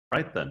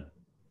Right then.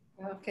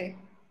 Okay.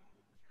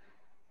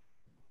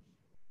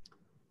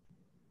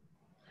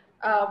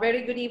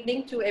 Very good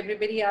evening to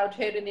everybody out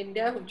here in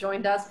India who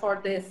joined us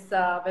for this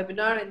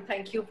webinar, and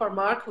thank you for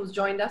Mark, who's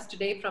joined us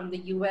today from the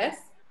US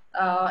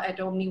at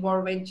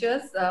Omnivore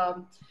Ventures.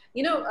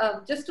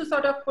 Just to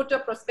sort of put a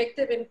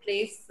perspective in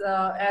place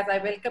as I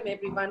welcome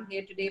everyone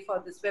here today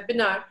for this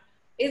webinar,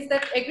 is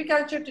that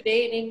agriculture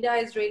today in India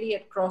is really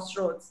at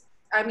crossroads.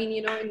 I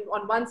mean,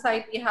 on one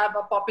side, we have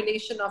a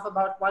population of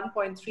about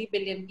 1.3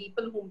 billion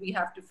people whom we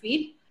have to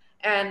feed.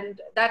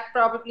 And that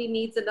probably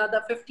needs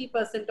another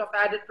 50% of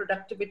added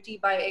productivity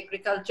by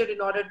agriculture in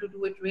order to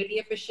do it really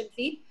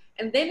efficiently.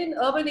 And then in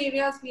urban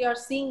areas, we are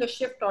seeing a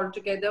shift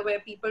altogether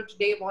where people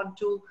today want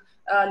to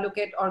look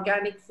at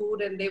organic food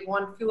and they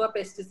want fewer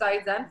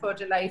pesticides and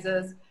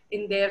fertilizers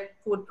in their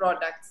food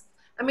products.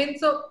 I mean,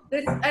 so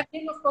this, and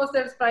then of course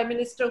there's Prime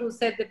Minister who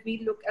said that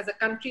we look as a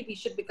country, we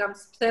should become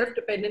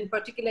self-dependent,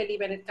 particularly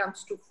when it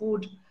comes to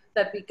food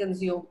that we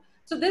consume.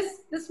 So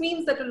this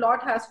means that a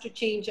lot has to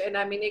change, and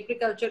I mean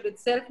agriculture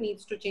itself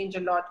needs to change a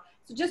lot.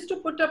 So just to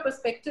put a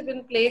perspective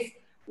in place,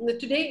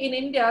 today in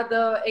India,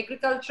 the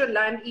agricultural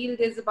land yield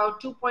is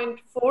about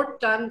 2.4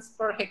 tons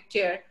per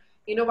hectare.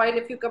 While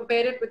if you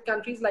compare it with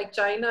countries like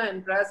China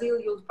and Brazil,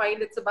 you'll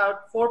find it's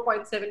about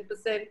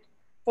 4.7%,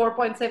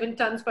 4.7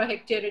 tons per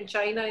hectare in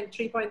China and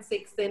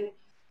 3.6 in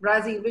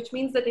Brazil, which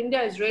means that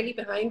India is really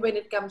behind when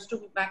it comes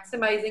to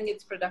maximizing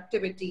its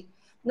productivity.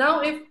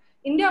 Now, if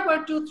India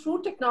were to,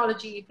 through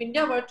technology, if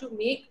India were to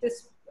make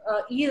this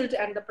yield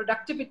and the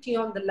productivity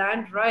on the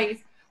land rise,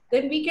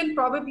 then we can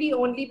probably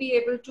only be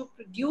able to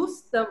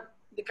produce the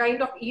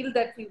kind of yield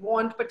that we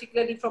want,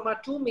 particularly from our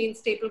two main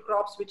staple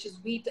crops, which is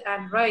wheat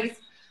and rice.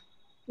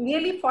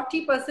 Nearly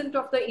 40%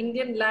 of the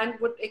Indian land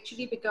would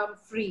actually become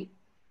free.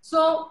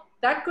 So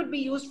that could be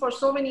used for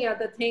so many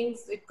other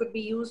things. It could be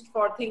used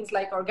for things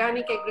like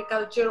organic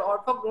agriculture or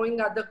for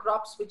growing other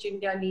crops which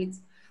India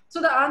needs.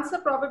 So the answer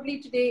probably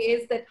today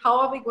is that how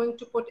are we going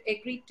to put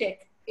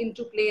agri-tech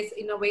into place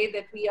in a way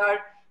that we are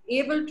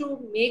able to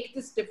make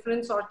this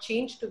difference or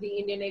change to the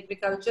Indian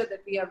agriculture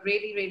that we are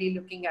really, really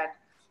looking at.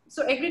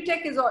 So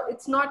agri-tech is,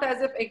 it's not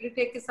as if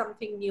agri-tech is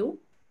something new.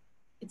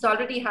 It's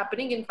already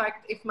happening. In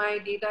fact, if my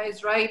data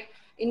is right,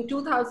 in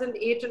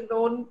 2008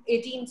 alone,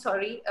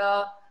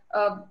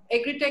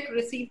 agri-tech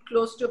received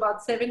close to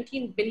about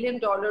 $17 billion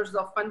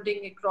of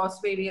funding across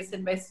various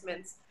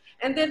investments.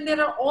 And then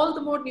there are all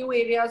the more new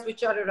areas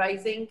which are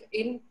arising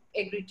in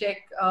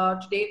agri-tech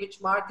today, which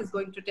Mark is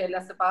going to tell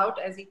us about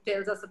as he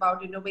tells us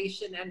about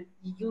innovation and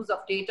use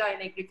of data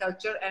in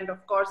agriculture, and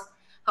of course,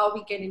 how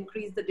we can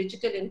increase the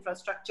digital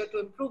infrastructure to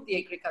improve the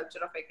agriculture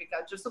of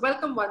agriculture. So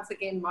welcome once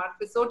again, Mark.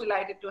 We're so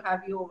delighted to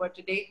have you over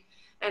today.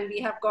 And we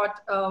have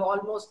got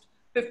almost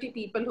 50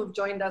 people who've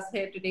joined us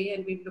here today,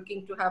 and we're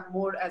looking to have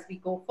more as we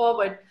go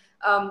forward.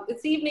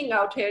 It's evening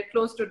out here,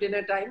 close to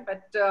dinner time,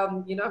 but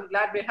I'm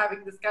glad we're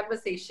having this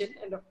conversation.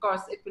 And of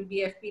course, it will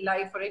be FB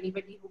Live for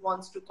anybody who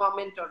wants to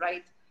comment or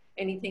write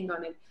anything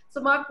on it.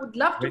 So Mark, would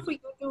love for you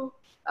to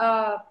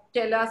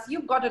tell us,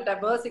 you've got a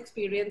diverse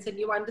experience and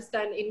you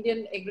understand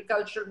Indian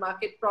agricultural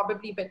market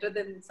probably better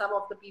than some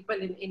of the people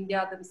in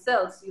India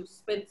themselves. You've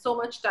spent so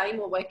much time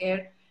over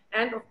here.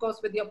 And of course,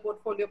 with your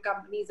portfolio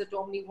companies at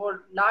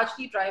Omnivore,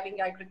 largely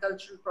driving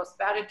agricultural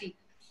prosperity.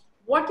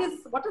 What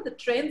are the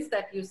trends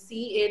that you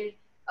see in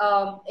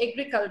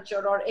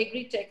agriculture or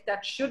agri-tech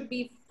that should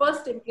be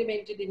first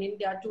implemented in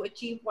India to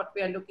achieve what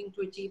we are looking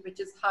to achieve, which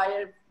is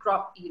higher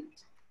crop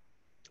yield?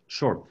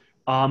 Sure.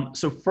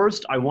 So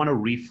first, I want to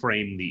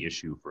reframe the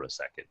issue for a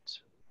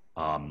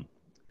second.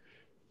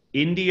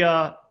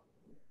 India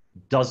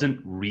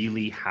doesn't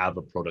really have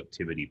a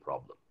productivity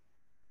problem,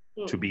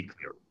 to be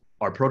clear.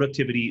 Our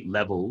productivity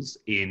levels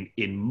in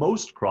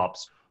most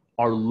crops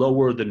are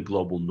lower than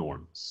global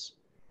norms.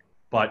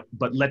 But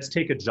let's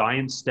take a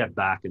giant step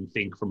back and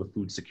think from a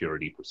food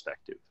security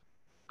perspective,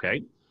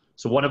 okay?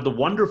 So one of the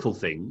wonderful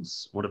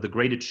things, one of the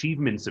great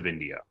achievements of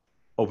India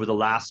over the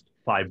last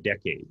 5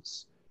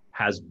 decades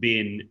has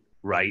been,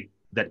 right,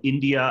 that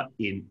India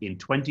in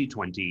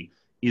 2020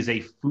 is a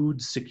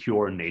food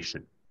secure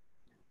nation,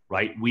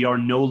 right? We are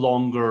no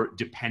longer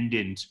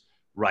dependent,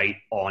 right,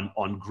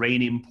 on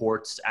grain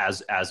imports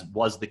as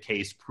was the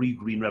case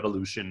pre-Green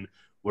Revolution,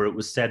 where it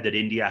was said that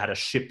India had a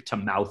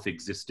ship-to-mouth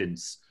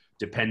existence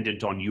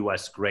dependent on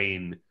US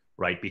grain,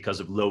 right, because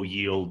of low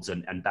yields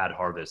and bad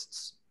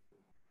harvests.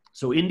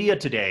 So India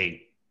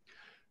today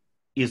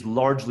is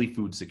largely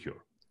food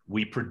secure.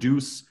 We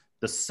produce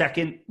the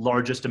second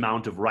largest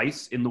amount of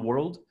rice in the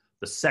world,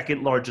 the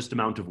second largest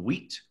amount of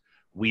wheat.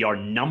 We are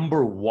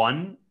number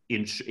 1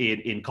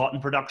 in cotton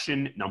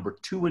production, number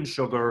 2 in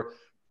sugar,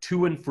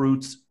 2 in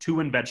fruits, 2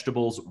 in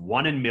vegetables,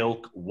 1 in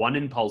milk, 1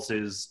 in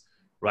pulses,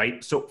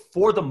 right? So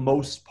for the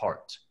most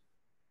part,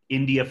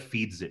 India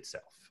feeds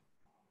itself.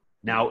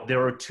 Now,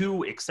 there are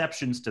 2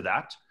 exceptions to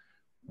that.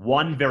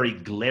 One very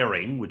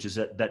glaring, which is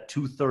that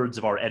 2/3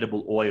 of our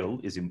edible oil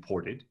is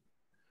imported.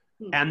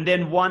 And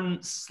then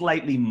one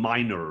slightly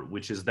minor,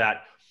 which is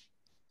that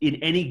in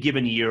any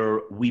given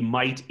year, we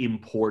might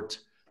import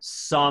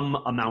some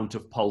amount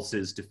of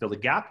pulses to fill a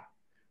gap,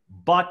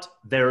 but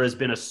there has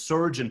been a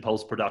surge in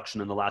pulse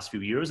production in the last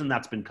few years, and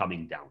that's been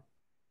coming down.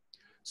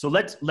 So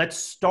let's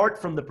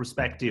start from the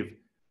perspective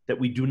that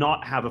we do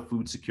not have a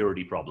food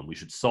security problem. We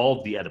should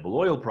solve the edible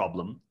oil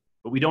problem,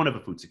 but we don't have a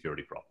food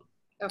security problem.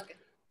 Okay.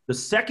 The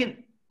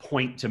second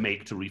point to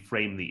make to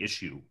reframe the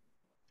issue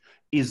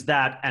is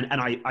that, and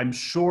I'm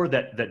sure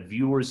that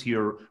viewers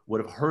here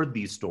would have heard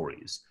these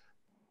stories,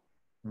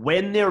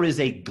 when there is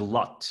a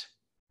glut,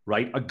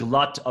 right? A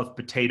glut of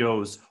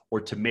potatoes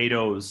or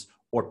tomatoes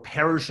or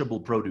perishable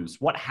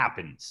produce, what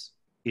happens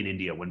in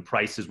India when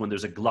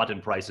there's a glut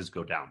and prices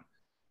go down?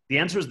 The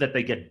answer is that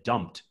they get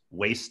dumped,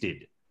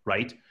 wasted,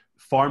 right?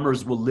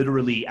 Farmers will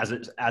literally,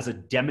 as a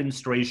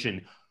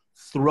demonstration,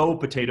 throw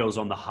potatoes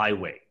on the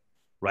highway,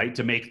 right?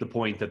 To make the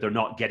point that they're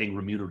not getting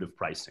remunerative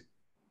pricing.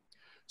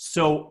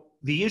 So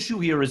the issue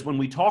here is when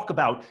we talk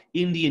about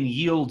Indian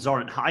yields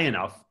aren't high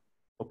enough,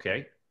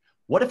 okay,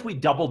 what if we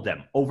doubled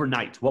them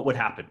overnight? What would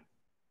happen?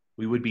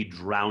 We would be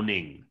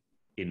drowning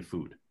in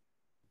food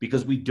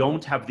because we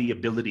don't have the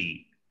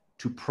ability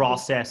to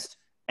process,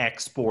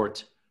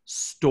 export,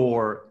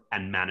 store,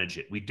 and manage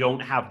it. We don't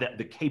have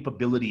the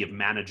capability of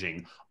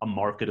managing a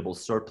marketable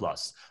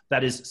surplus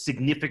that is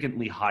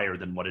significantly higher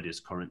than what it is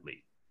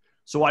currently.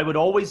 So I would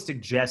always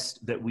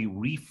suggest that we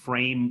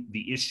reframe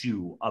the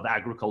issue of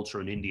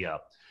agriculture in India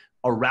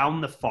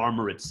around the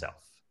farmer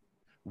itself.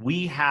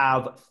 We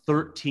have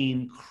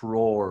 13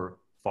 crore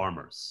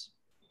farmers,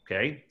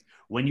 okay?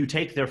 When you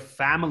take their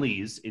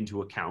families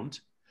into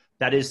account,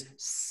 that is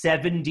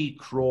 70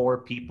 crore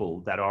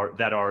people that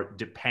are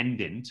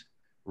dependent,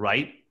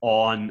 right,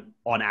 on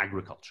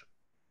agriculture,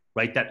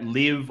 right, that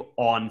live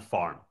on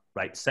farm,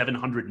 right?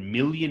 700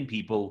 million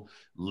people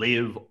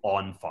live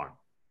on farm.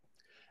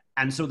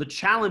 And so the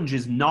challenge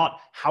is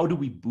not how do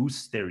we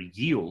boost their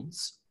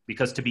yields,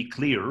 because to be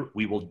clear,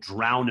 we will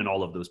drown in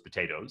all of those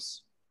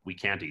potatoes. We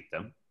can't eat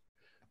them.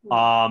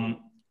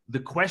 The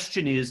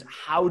question is,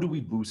 how do we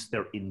boost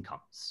their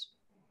incomes?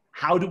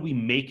 How do we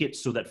make it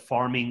so that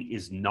farming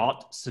is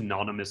not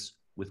synonymous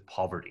with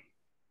poverty,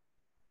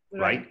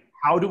 right?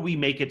 How do we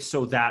make it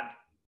so that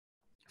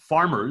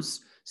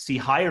farmers see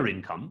higher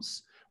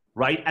incomes,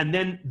 right? And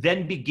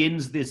then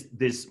begins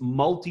this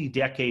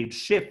multi-decade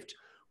shift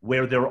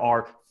where there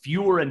are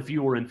fewer and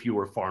fewer and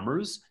fewer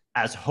farmers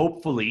as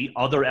hopefully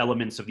other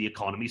elements of the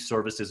economy,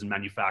 services and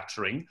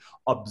manufacturing,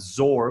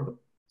 absorb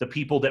the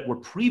people that were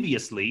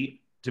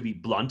previously, to be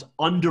blunt,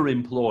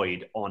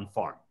 underemployed on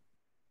farm.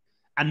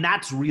 And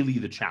that's really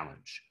the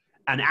challenge.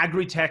 And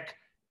agritech,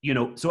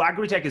 so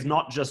agritech is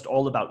not just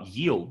all about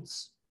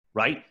yields,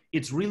 right?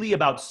 It's really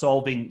about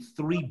solving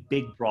three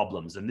big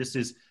problems. And this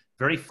is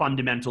very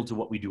fundamental to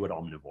what we do at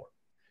Omnivore.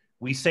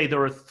 We say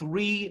there are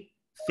three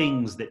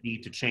things that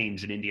need to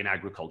change in Indian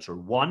agriculture.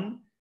 One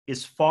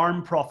is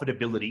farm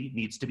profitability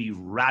needs to be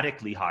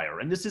radically higher.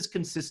 And this is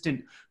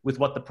consistent with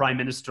what the Prime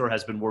Minister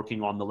has been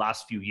working on the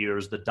last few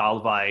years, the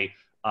Dalvai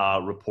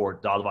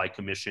report, Dalvai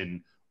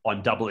Commission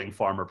on doubling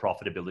farmer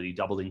profitability,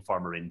 doubling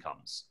farmer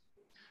incomes.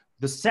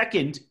 The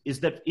second is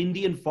that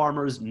Indian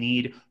farmers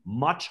need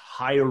much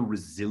higher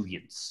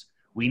resilience.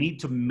 We need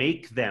to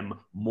make them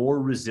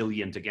more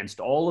resilient against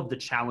all of the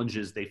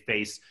challenges they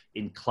face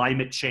in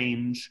climate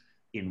change,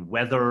 in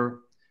weather,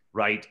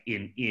 right,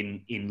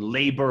 in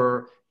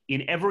labor,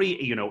 in every,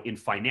 in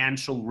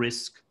financial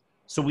risk.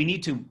 So we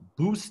need to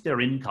boost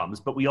their incomes,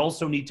 but we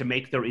also need to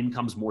make their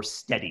incomes more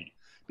steady.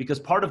 Because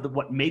part of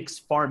what makes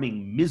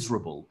farming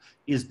miserable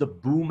is the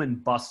boom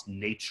and bust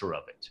nature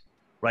of it,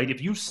 right? If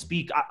you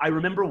speak, I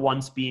remember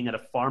once being at a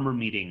farmer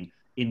meeting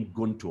in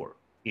Guntur,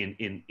 in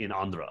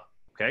Andhra,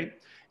 okay? Right.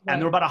 And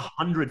there were about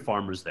 100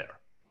 farmers there.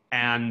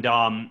 And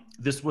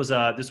this was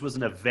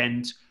an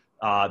event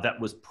that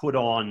was put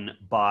on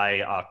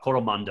by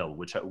Coromandel,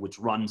 which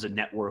runs a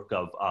network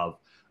of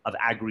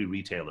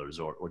agri-retailers,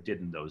 or did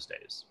in those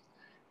days.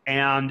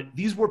 And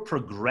these were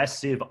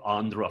progressive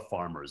Andhra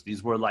farmers.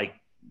 These were like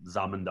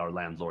zamindar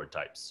landlord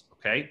types,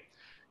 okay?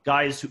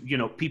 Guys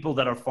who, people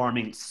that are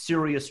farming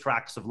serious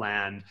tracts of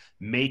land,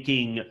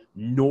 making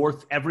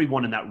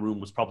everyone in that room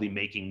was probably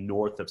making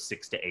north of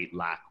 6 to 8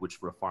 lakh, which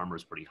for a farmer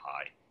is pretty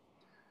high.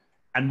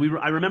 And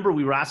I remember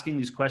we were asking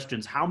these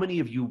questions, how many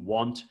of you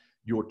want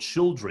your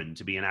children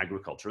to be in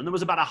agriculture? And there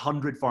was about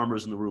 100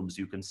 farmers in the room, so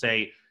you can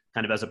say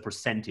kind of as a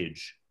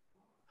percentage,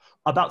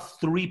 about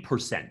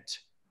 3%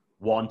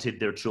 wanted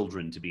their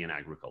children to be in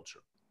agriculture.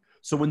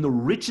 So when the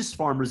richest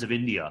farmers of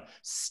India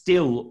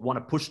still want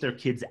to push their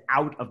kids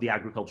out of the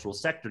agricultural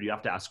sector, you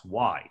have to ask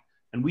why.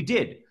 And we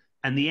did.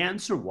 And the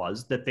answer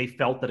was that they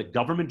felt that a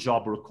government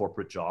job or a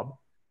corporate job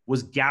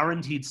was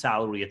guaranteed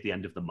salary at the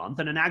end of the month.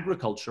 And in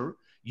agriculture,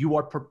 you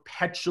are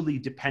perpetually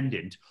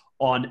dependent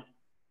on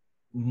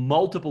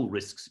multiple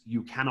risks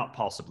you cannot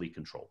possibly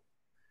control.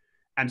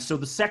 And so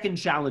the second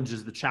challenge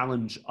is the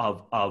challenge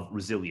of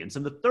resilience.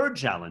 And the third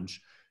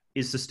challenge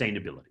is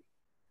sustainability,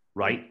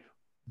 right?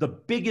 The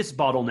biggest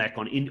bottleneck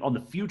on the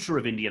future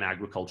of Indian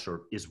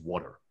agriculture is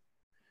water,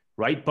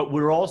 right? But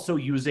we're also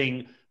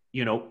using,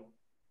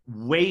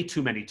 way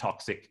too many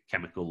toxic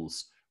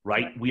chemicals.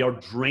 right? We are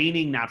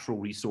draining natural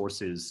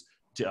resources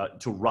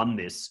to run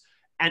this.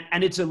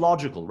 And it's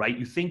illogical, right?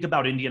 You think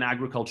about Indian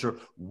agriculture,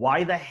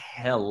 why the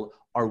hell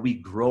are we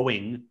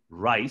growing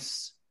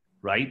rice,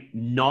 right?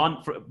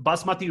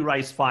 Basmati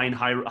rice, fine,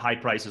 high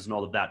prices and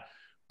all of that.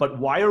 But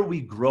why are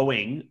we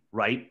growing,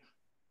 right,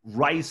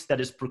 rice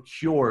that is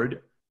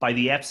procured by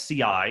the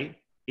FCI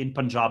in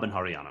Punjab and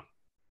Haryana,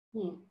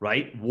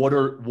 right?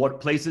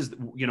 What places,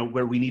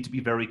 where we need to be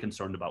very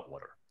concerned about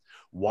water.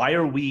 Why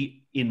are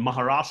we in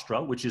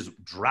Maharashtra, which is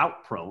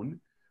drought prone,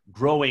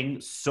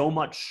 growing so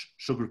much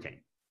sugarcane?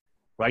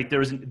 Right?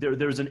 There's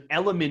an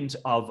element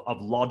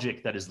of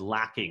logic that is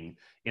lacking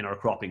in our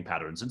cropping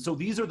patterns. And so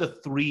these are the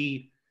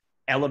three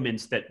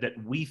elements that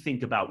we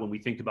think about when we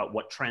think about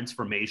what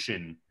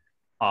transformation.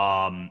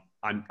 I'm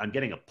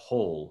getting a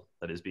poll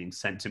that is being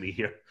sent to me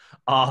here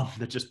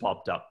that just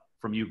popped up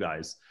from you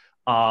guys.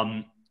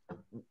 That's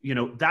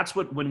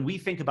what, when we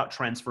think about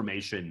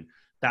transformation,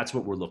 that's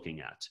what we're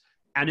looking at.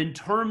 And in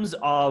terms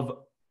of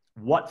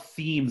what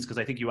themes, because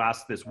I think you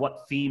asked this,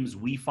 what themes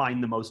we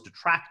find the most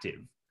attractive,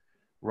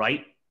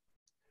 right?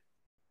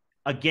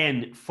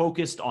 Again,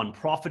 focused on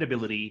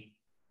profitability,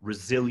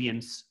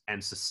 resilience,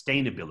 and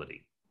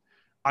sustainability.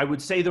 I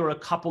would say there are a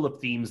couple of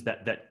themes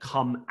that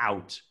come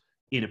out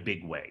in a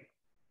big way.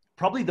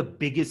 Probably the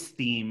biggest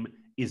theme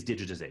is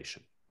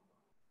digitization,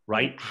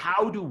 right?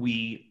 How do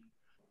we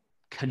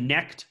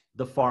connect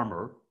the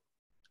farmer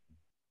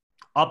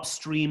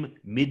upstream,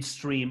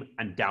 midstream,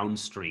 and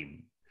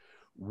downstream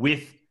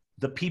with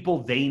the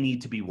people they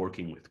need to be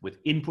working with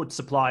input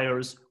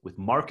suppliers, with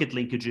market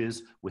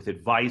linkages, with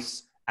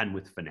advice, and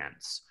with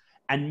finance.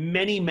 And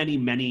many, many,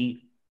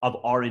 many of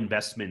our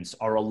investments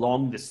are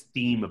along this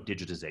theme of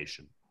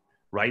digitization,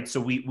 right? So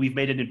we've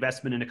made an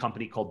investment in a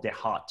company called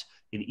Dehat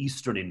in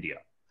Eastern India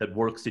that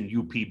works in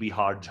UP,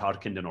 Bihar,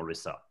 Jharkhand, and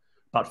Orissa.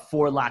 About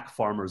 4 lakh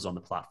farmers on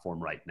the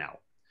platform right now.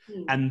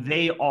 And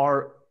they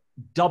are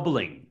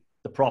doubling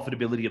the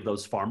profitability of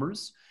those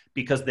farmers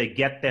because they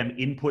get them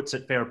inputs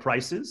at fair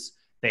prices.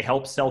 They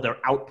help sell their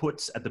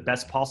outputs at the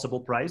best possible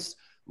price,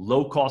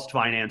 low cost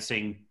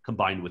financing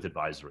combined with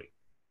advisory.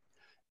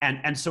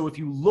 And so if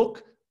you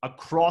look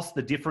across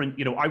the different,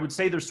 I would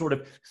say there's sort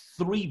of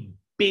 3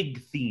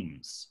 big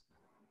themes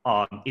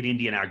in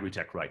Indian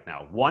agritech right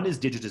now. One is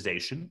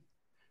digitization,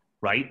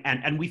 right?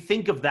 And we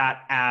think of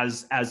that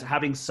as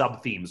having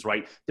sub-themes,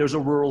 right? There's a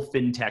rural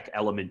fintech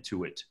element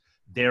to it.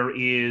 There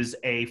is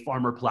a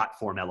farmer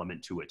platform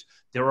element to it.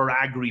 There are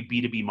agri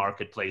B2B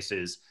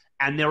marketplaces,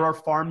 and there are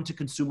farm to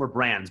consumer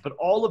brands. But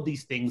all of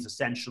these things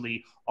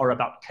essentially are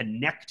about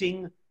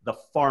connecting the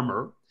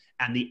farmer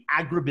and the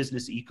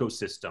agribusiness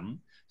ecosystem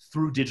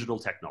through digital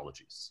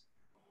technologies,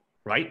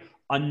 right?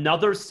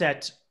 Another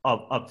set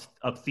of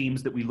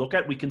themes that we look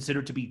at, we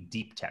consider to be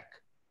deep tech,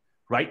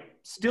 right?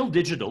 Still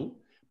digital,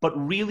 but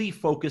really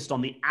focused on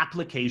the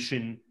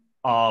application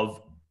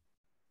of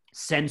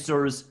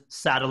sensors,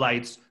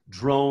 satellites,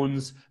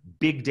 drones,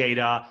 big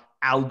data,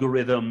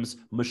 algorithms,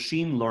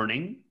 machine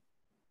learning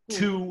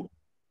to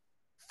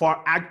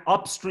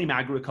upstream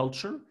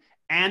agriculture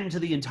and to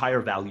the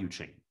entire value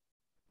chain,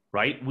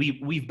 right?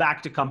 We've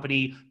backed a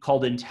company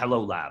called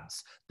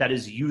IntelloLabs that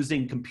is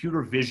using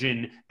computer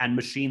vision and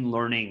machine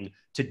learning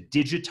to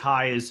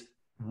digitize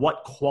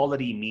what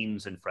quality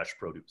means in fresh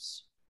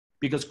produce,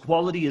 because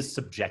quality is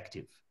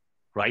subjective.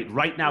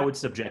 Right now it's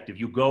subjective.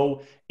 You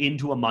go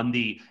into a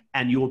mandi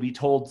and you will be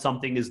told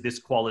something is this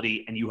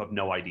quality and you have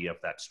no idea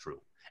if that's true.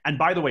 And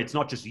by the way, it's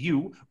not just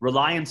you.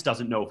 Reliance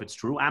doesn't know if it's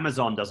true.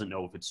 Amazon doesn't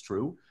know if it's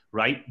true,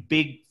 right?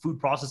 Big food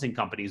processing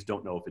companies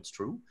don't know if it's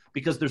true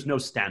because there's no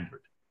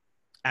standard.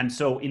 And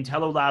so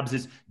IntelloLabs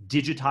is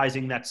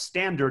digitizing that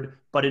standard,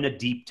 but in a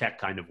deep tech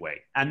kind of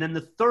way. And then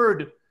the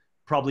third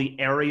probably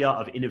area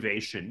of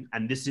innovation,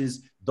 and this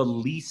is the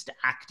least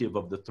active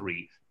of the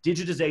 3,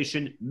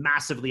 digitization,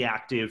 massively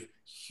active,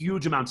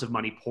 huge amounts of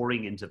money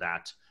pouring into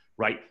that,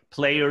 right?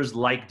 Players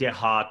like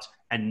Dehat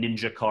and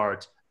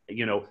NinjaCart,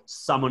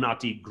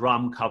 Samonati,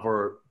 Gram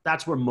Cover,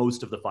 that's where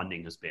most of the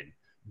funding has been.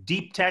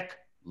 Deep tech,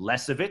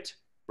 less of it,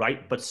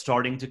 right? But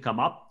starting to come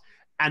up.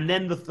 And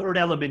then the third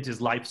element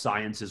is life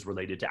sciences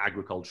related to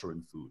agriculture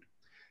and food.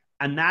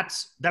 And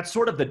that's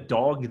sort of the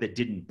dog that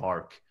didn't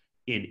bark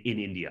in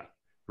India,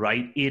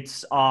 right?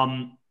 It's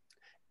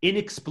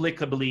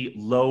inexplicably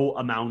low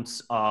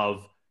amounts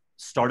of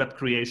startup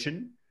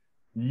creation,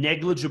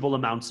 negligible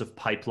amounts of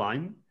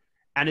pipeline,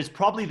 and it's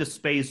probably the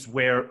space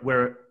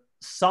where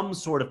some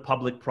sort of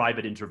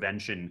public-private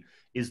intervention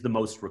is the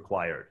most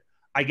required.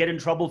 I get in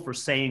trouble for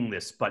saying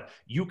this, but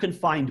you can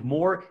find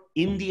more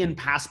Indian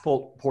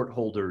passport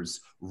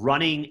holders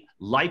running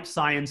life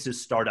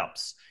sciences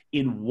startups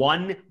in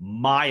 1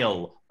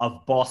 mile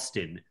of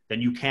Boston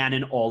than you can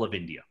in all of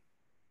India.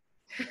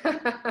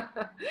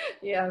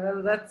 Yeah,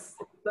 well, that's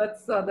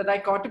the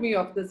dichotomy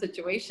of the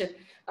situation.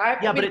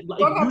 But it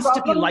used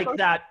to be like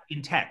that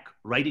in tech,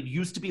 right? It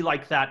used to be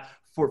like that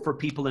for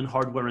people in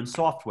hardware and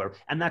software,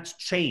 and that's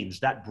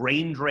changed. That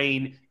brain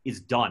drain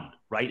is done,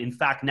 right? In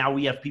fact, now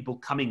we have people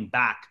coming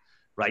back,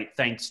 right?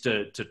 Thanks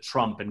to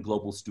Trump and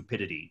global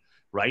stupidity,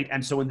 right?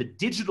 And so in the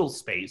digital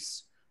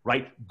space,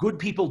 right? Good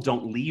people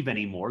don't leave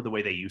anymore the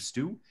way they used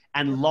to,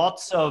 and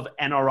lots of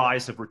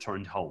NRIs have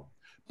returned home.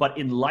 But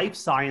in life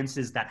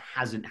sciences, that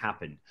hasn't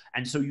happened.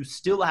 And so you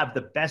still have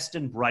the best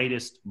and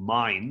brightest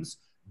minds,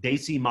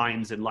 Desi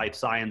minds in life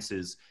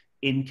sciences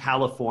in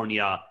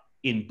California,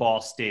 in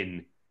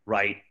Boston,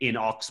 right, in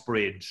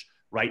Oxbridge,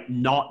 right,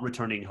 not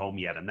returning home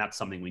yet. And that's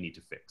something we need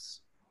to fix.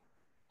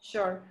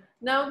 Sure.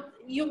 Now,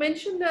 you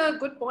mentioned a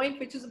good point,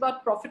 which is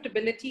about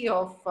profitability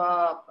of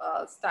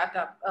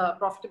startup,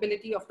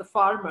 profitability of the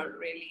farmer,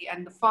 really,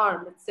 and the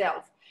farm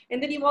itself.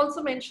 And then you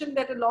also mentioned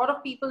that a lot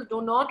of people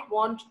do not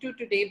want to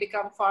today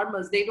become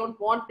farmers. They don't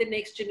want the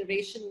next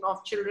generation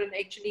of children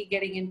actually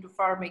getting into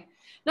farming.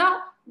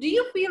 Now, do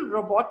you feel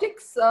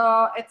robotics,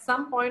 at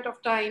some point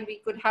of time, we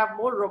could have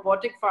more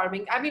robotic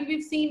farming? I mean,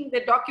 we've seen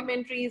the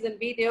documentaries and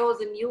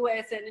videos in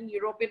US and in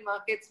European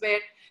markets where,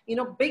 you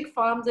know, big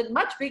farms and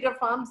much bigger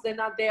farms than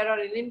there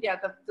are in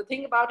India. The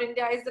thing about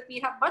India is that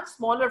we have much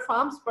smaller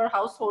farms per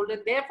household,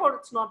 and therefore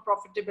it's not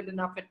profitable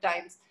enough at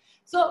times.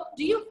 So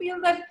do you feel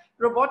that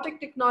robotic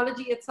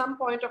technology at some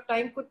point of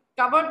time could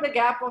cover the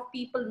gap of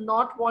people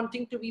not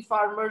wanting to be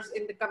farmers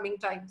in the coming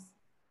times?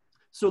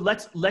 So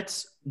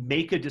let's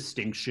make a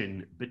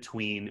distinction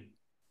between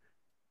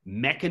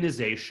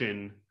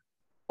mechanization,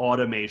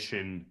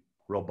 automation,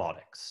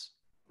 robotics.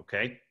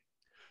 Okay?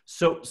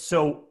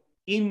 So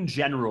in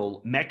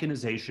general,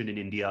 mechanization in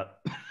India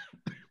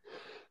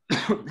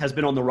has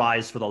been on the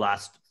rise for the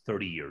last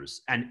 30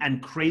 years,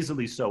 and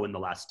crazily so in the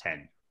last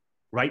 10,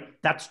 right?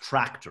 That's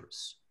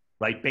tractors,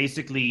 right?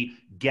 Basically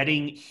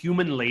getting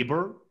human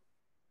labor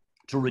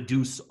to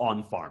reduce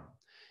on farm.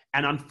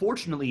 And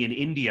unfortunately in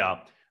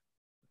India,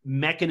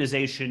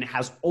 mechanization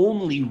has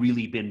only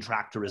really been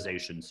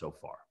tractorization so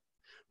far,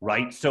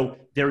 right? So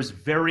there's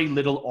very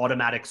little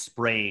automatic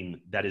spraying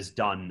that is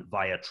done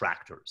via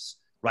tractors,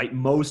 right?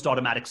 Most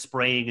automatic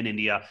spraying in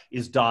India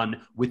is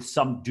done with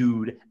some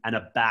dude and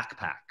a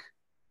backpack,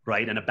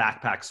 right? And a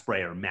backpack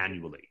sprayer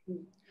manually.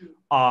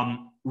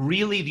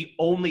 Really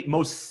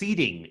most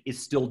seeding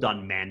is still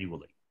done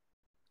manually,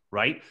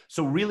 right?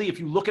 So really, if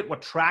you look at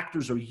what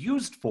tractors are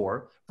used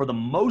for the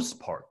most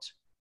part,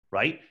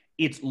 right?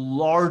 It's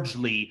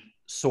largely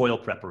soil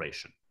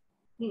preparation,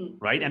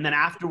 right? And then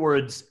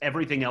afterwards,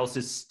 everything else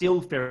is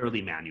still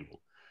fairly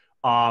manual.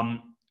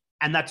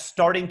 And that's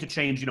starting to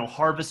change. You know,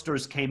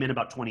 harvesters came in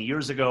about 20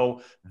 years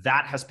ago.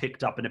 That has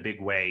picked up in a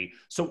big way.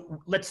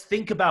 So let's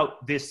think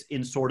about this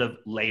in sort of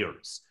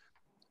layers.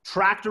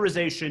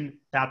 Tractorization,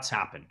 that's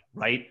happened,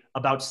 right?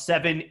 About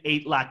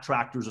 7-8 lakh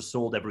tractors are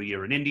sold every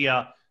year in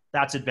India.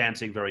 That's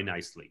advancing very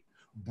nicely.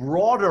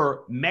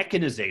 Broader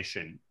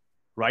mechanization,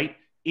 right,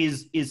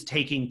 is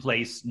taking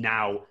place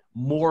now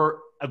more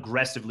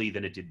aggressively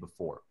than it did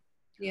before.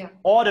 Yeah.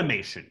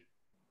 Automation,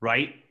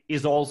 right,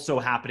 is also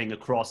happening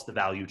across the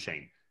value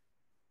chain.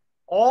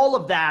 All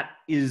of that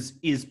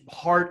is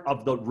part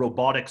of the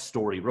robotics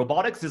story.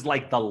 Robotics is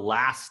like the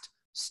last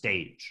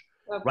stage,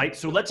 okay, right?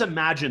 So let's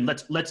imagine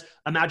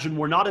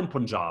we're not in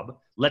Punjab.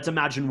 Let's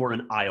imagine we're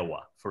in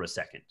Iowa for a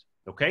second,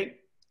 okay?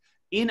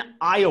 In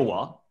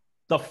Iowa,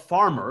 the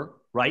farmer,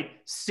 right,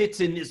 sits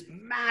in this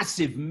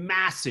massive,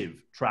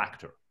 massive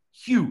tractor,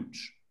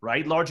 huge,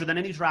 right? Larger than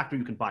any tractor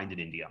you can find in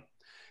India.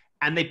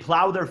 And they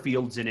plow their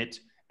fields in it,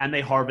 and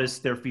they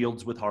harvest their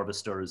fields with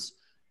harvesters.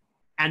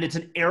 And it's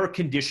an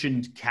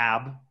air-conditioned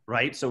cab,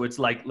 right? So it's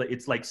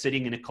like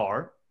sitting in a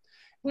car.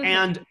 Mm-hmm.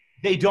 And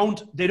they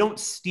don't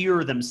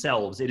steer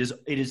themselves. It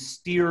is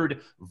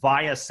steered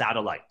via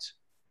satellite,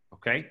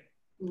 okay?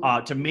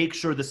 To make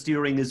sure the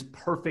steering is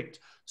perfect,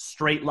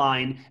 straight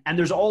line, and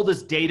there's all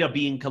this data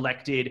being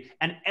collected,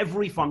 and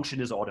every function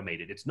is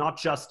automated. It's not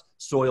just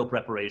soil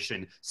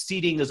preparation.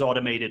 Seeding is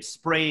automated,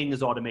 spraying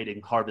is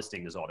automated,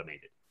 harvesting is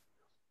automated.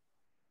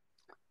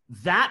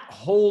 That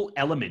whole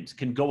element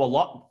can go a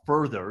lot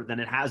further than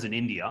it has in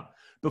India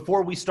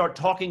before we start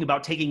talking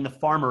about taking the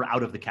farmer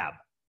out of the cab.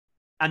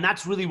 And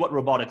that's really what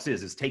robotics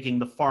is taking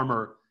the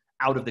farmer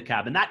out of the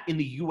cab. And that in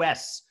the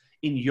US,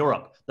 in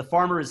Europe, the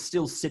farmer is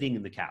still sitting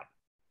in the cab,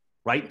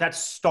 right? That's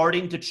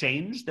starting to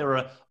change. There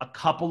are a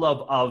couple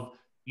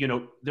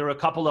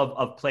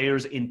of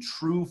players in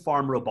true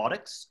farm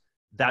robotics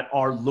that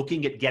are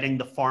looking at getting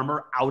the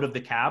farmer out of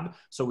the cab,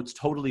 so it's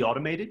totally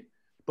automated.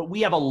 But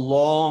we have a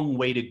long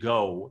way to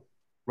go,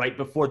 right,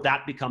 before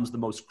that becomes the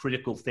most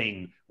critical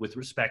thing with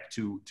respect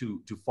to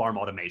farm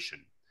automation.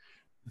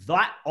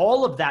 That,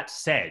 all of that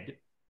said,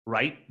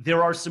 right,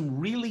 there are some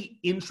really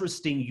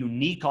interesting,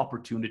 unique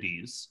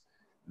opportunities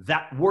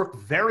that work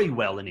very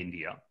well in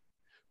India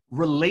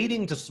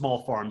relating to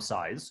small farm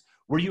size,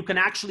 where you can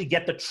actually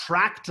get the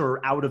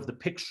tractor out of the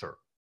picture,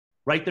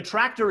 right? The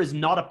tractor is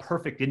not a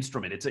perfect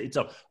instrument.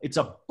 It's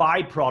a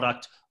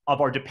byproduct of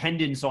our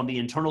dependence on the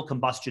internal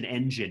combustion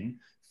engine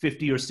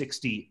 50 or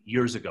 60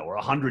 years ago, or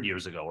 100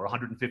 years ago, or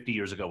 150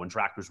 years ago when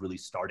tractors really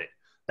started.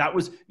 That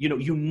was,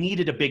 you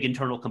needed a big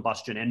internal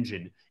combustion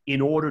engine in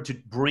order to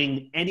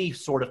bring any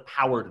sort of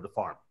power to the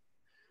farm.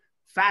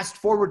 Fast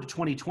forward to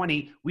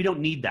 2020, we don't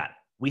need that.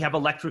 We have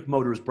electric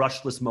motors,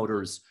 brushless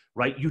motors,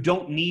 right? You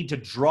don't need to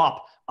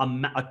drop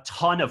a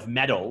ton of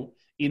metal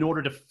in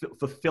order to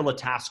fulfill a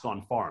task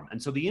on farm.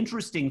 And so the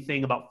interesting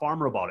thing about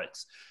farm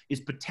robotics is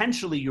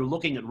potentially you're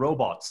looking at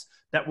robots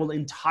that will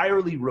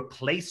entirely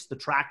replace the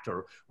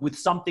tractor with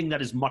something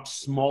that is much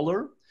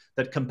smaller,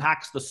 that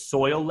compacts the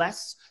soil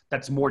less,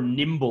 that's more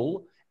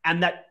nimble,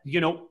 and that,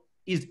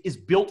 is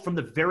built from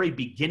the very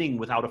beginning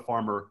without a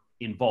farmer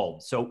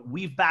involved. So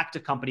we've backed a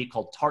company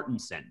called Tartan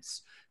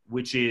Sense,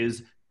 which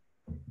is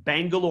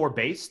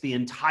Bangalore-based. The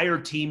entire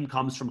team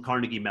comes from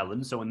Carnegie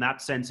Mellon. So in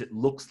that sense, it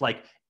looks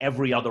like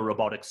every other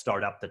robotic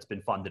startup that's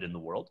been funded in the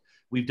world.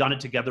 We've done it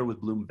together with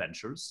Bloom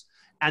Ventures.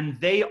 And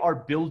they are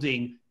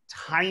building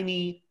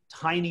tiny,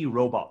 tiny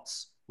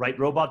robots, right?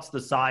 Robots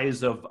the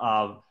size of,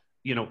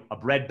 a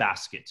bread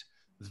basket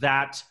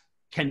that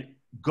can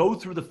go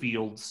through the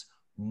fields,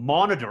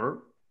 monitor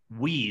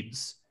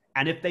weeds,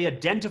 and if they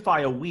identify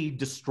a weed,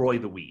 destroy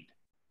the weed,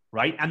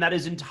 right? And that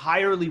is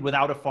entirely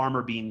without a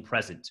farmer being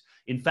present.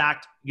 In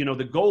fact,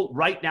 the goal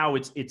right now,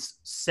 it's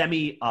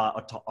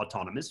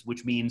semi-autonomous,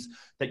 which means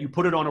that you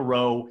put it on a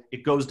row,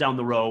 it goes down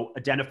the row,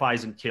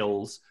 identifies and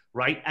kills,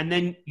 right? And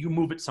then you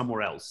move it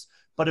somewhere else.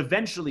 But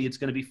eventually it's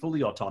going to be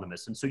fully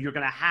autonomous. And so you're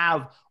going to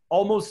have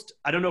almost,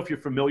 I don't know if you're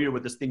familiar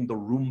with this thing, the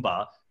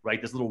Roomba,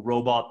 right? This little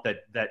robot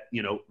that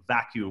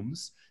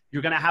vacuums.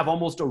 You're going to have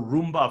almost a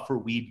Roomba for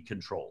weed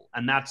control.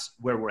 And that's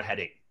where we're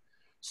heading.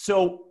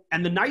 So,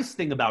 and the nice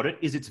thing about it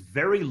is it's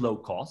very low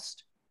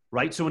cost,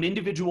 right? So an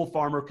individual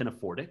farmer can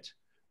afford it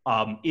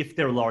if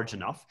they're large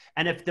enough.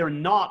 And if they're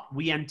not,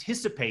 we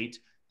anticipate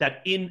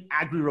that in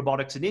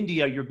agri-robotics in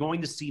India, you're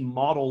going to see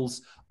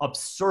models of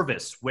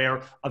service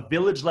where a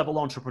village level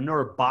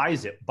entrepreneur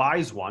buys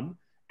one,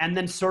 and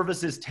then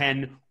services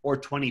 10 or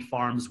 20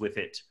 farms with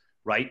it,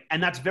 right?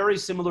 And that's very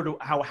similar to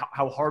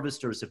how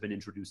harvesters have been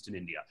introduced in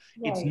India.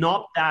 Right. It's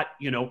not that,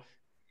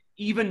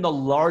 even the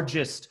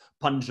largest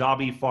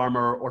Punjabi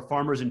farmer or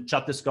farmers in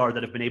Chhattisgarh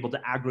that have been able to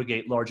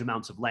aggregate large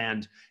amounts of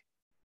land,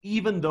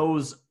 even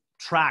those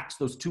tracts,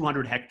 those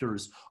 200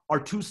 hectares, are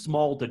too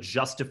small to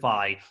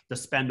justify the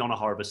spend on a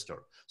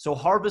harvester. So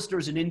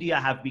harvesters in India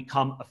have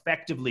become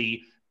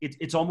effectively,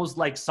 it's almost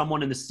like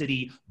someone in the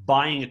city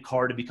buying a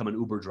car to become an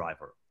Uber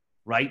driver,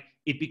 right?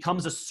 It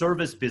becomes a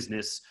service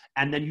business,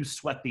 and then you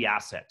sweat the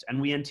asset. And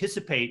we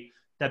anticipate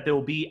that there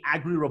will be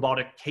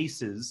agri-robotic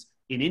cases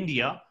in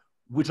India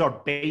which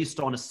are based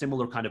on a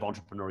similar kind of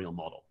entrepreneurial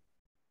model.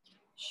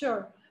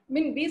 Sure. I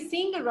mean, we're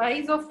seeing a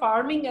rise of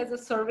farming as a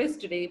service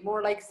today,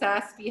 more like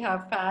SaaS. We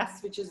have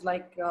FaaS, which is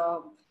like,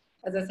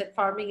 as I said,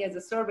 farming as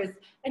a service.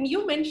 And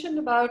you mentioned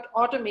about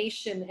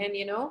automation and,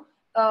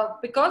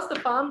 because the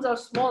farms are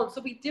small, so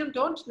we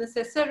don't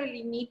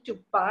necessarily need to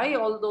buy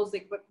all those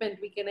equipment.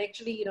 We can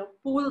actually,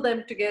 pool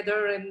them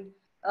together and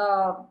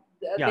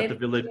at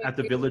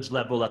the village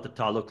level, at the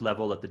taluk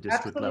level, at the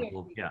district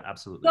level. Yeah,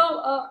 absolutely.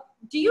 So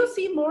do you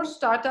see more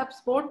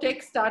startups, more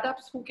tech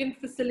startups who can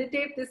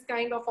facilitate this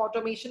kind of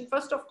automation?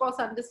 First, of course,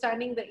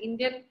 understanding the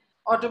Indian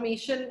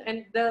automation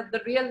and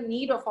the real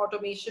need of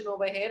automation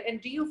over here.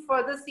 And do you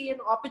further see an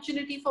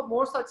opportunity for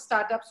more such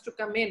startups to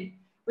come in,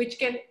 which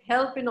can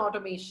help in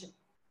automation?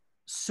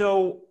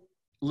 So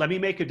let me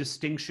make a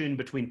distinction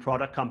between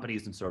product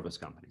companies and service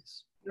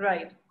companies.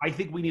 Right. I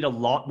think we need a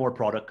lot more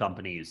product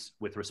companies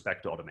with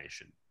respect to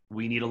automation.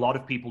 We need a lot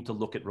of people to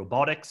look at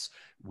robotics.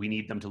 We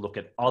need them to look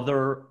at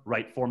other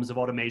forms of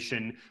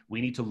automation.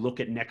 We need to look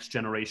at next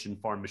generation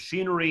farm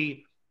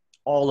machinery,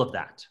 all of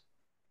that.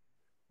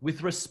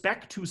 With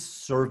respect to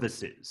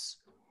services,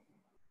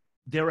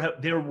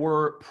 there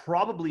were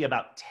probably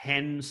about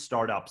 10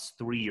 startups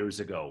 3 years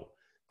ago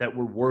that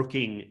were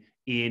working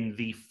in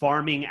the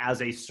farming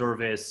as a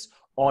service,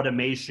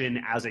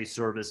 automation as a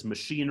service,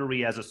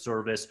 machinery as a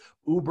service,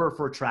 Uber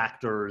for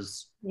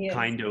tractors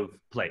kind of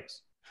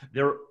place.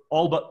 They're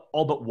all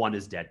but one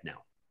is dead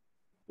now.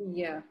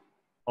 Yeah.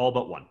 All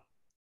but one.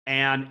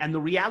 And the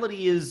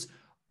reality is,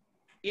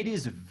 it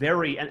is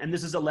very, and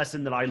this is a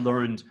lesson that I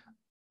learned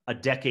a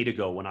decade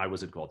ago when I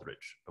was at Godrej,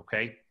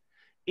 okay?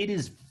 It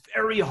is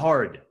very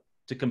hard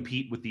to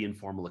compete with the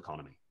informal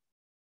economy.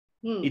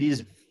 It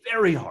is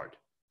very hard.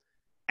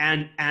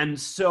 And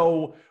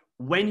so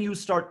when you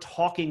start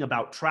talking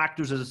about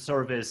tractors as a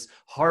service,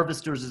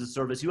 harvesters as a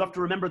service, you have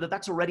to remember that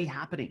that's already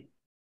happening.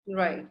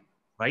 Right.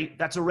 Right?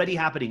 That's already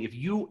happening. If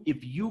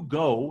you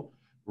go,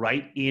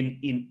 right,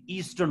 in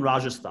Eastern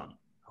Rajasthan,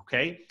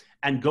 okay,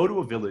 and go to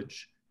a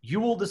village, you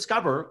will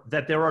discover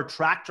that there are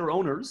tractor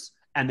owners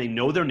and they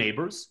know their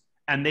neighbors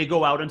and they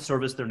go out and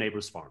service their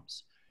neighbors'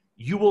 farms.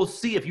 You will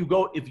see if you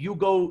go to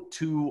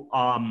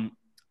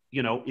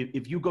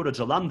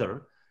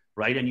Jalandhar,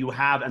 right, and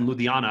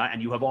Ludhiana,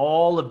 and you have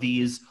all of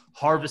these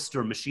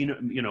harvester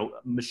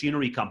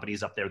machinery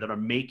companies up there that are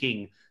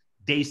making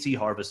Desi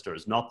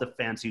harvesters, not the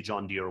fancy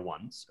John Deere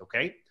ones,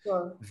 okay?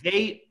 Sure.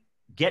 They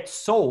get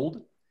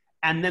sold,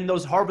 and then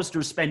those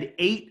harvesters spend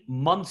 8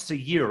 months a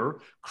year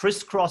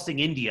crisscrossing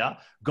India,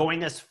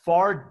 going as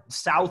far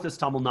south as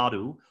Tamil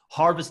Nadu,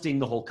 harvesting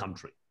the whole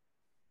country.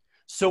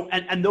 So,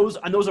 and those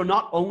are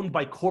not owned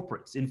by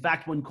corporates. In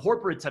fact, when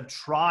corporates have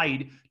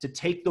tried to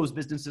take those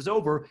businesses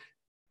over,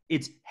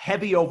 it's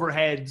heavy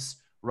overheads,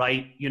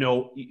 right?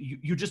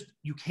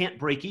 You can't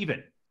break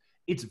even.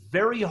 It's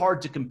very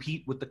hard to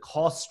compete with the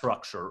cost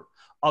structure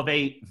of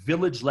a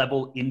village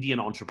level Indian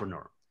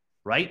entrepreneur,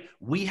 right?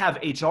 We have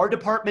HR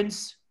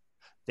departments,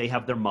 they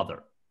have their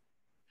mother.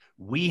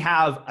 We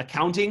have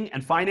accounting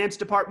and finance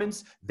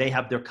departments, they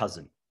have their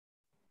cousin.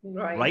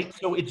 Right.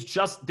 So it's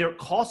just their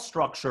cost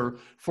structure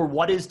for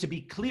what is, to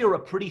be clear, a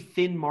pretty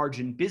thin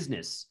margin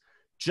business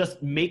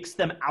just makes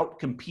them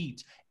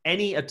outcompete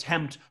any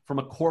attempt from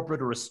a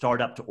corporate or a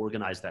startup to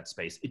organize that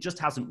space. It just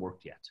hasn't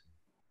worked yet.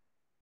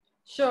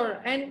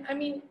 Sure. And I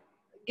mean,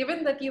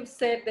 given that you've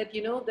said that,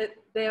 that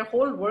their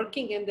whole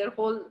working and their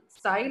whole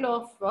style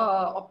of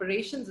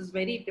operations is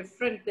very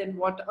different than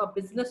what a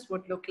business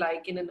would look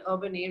like in an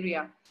urban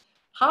area,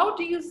 how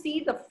do you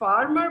see the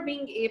farmer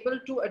being able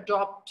to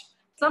adopt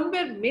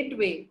somewhere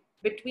midway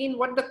between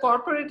what the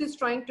corporate is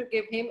trying to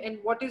give him and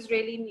what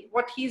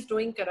he's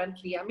doing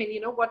currently? I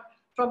mean,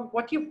 from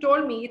what you've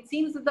told me, it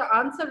seems that the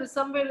answer is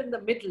somewhere in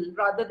the middle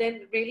rather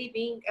than really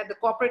being at the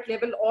corporate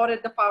level or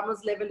at the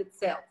farmer's level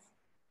itself.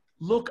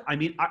 Look, I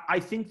mean, I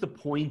think the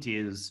point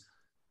is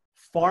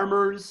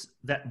farmers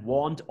that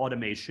want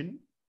automation,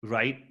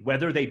 right,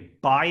 whether they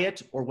buy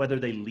it or whether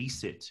they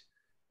lease it,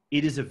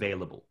 it is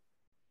available.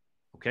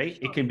 Okay.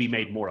 It can be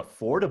made more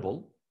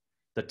affordable.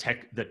 The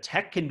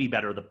tech can be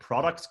better. The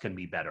products can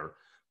be better.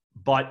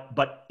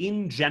 But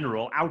in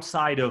general,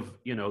 outside of,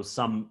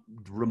 some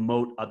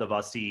remote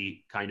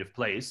Adivasi kind of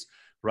place,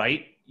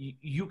 right,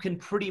 you can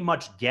pretty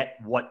much get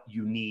what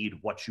you need,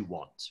 what you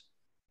want.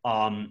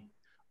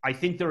 I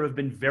think there have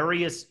been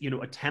various,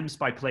 attempts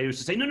by players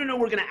to say, no,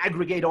 we're going to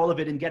aggregate all of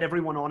it and get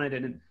everyone on it.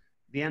 And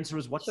the answer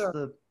is, what's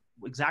the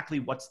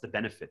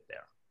benefit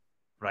there,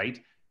 right?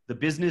 The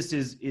business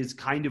is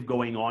kind of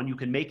going on. You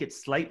can make it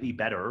slightly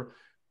better,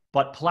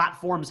 but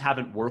platforms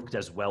haven't worked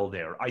as well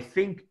there. I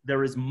think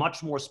there is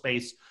much more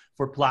space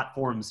for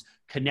platforms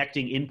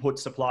connecting input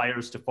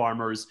suppliers to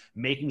farmers,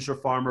 making sure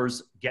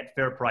farmers get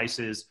fair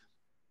prices.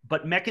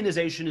 But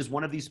mechanization is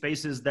one of these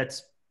spaces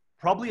that's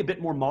probably a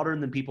bit more modern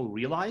than people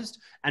realized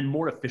and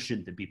more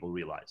efficient than people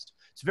realized.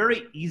 It's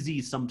very easy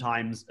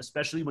sometimes,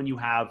 especially when you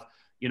have,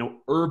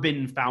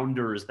 urban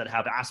founders that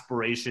have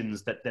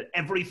aspirations that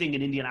everything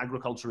in Indian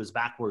agriculture is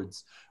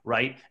backwards,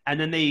 right? And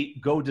then they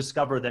go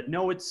discover that,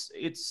 no, it's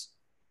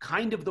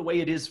kind of the way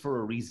it is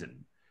for a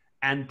reason,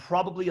 and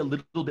probably a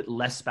little bit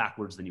less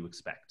backwards than you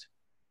expect.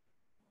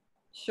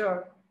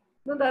 Sure.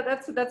 No,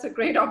 that's a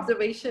great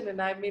observation.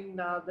 And I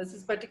mean, this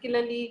is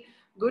particularly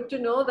good to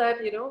know that,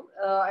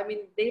 I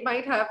mean,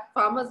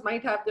 farmers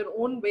might have their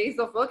own ways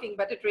of working,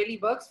 but it really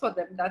works for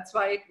them. That's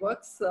why it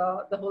works.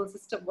 The whole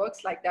system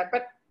works like that.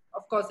 But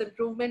of course,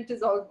 improvement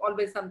is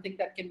always something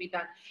that can be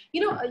done.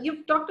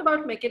 You've talked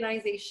about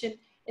mechanization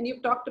and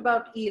you've talked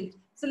about yield.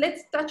 So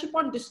let's touch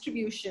upon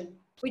distribution,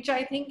 which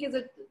I think is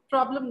a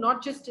problem,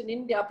 not just in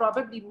India,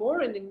 probably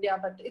more in India,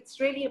 but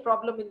it's really a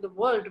problem in the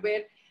world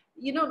where,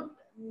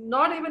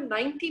 not even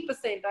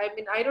 90%. I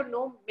mean, I don't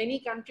know many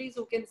countries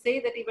who can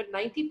say that even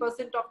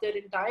 90% of their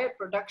entire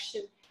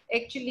production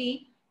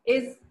actually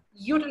is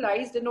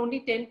utilized and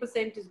only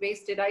 10% is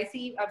wasted. I've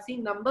seen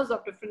numbers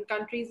of different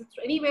countries. It's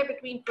anywhere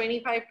between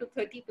 25 to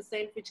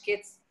 30% which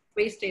gets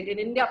wasted. In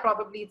India,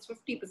 probably it's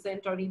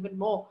 50% or even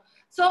more.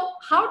 So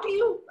how do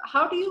you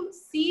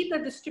see the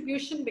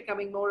distribution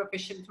becoming more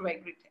efficient through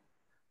agritech?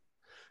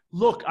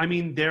 Look, I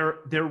mean,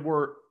 there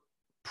were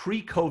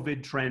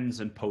pre-COVID trends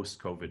and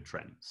post-COVID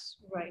trends.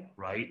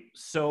 Right.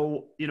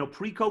 So,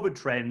 pre-COVID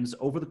trends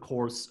over the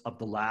course of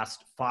the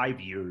last 5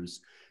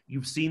 years,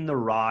 you've seen the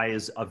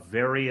rise of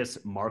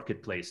various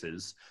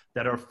marketplaces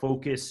that are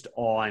focused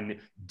on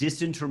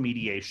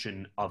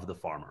disintermediation of the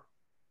farmer.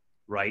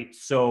 Right.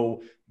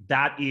 So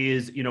that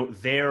is, you've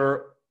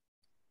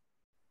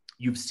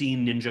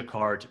seen Ninja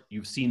Cart,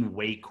 you've seen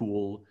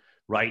Waycool,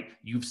 right?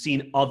 You've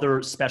seen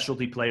other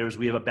specialty players.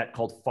 We have a bet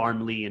called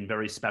Farmly in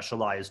very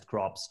specialized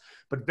crops.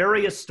 But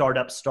various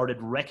startups started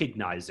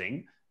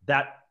recognizing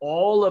that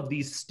all of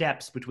these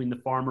steps between the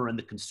farmer and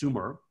the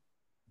consumer,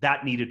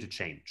 that needed to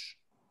change,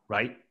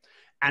 right?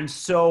 And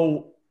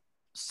so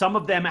some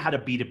of them had a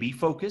B2B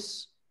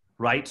focus,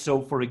 right?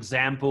 So for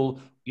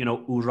example,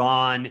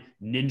 Uran,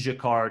 Ninja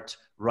Cart,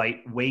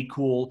 right,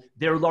 Waycool,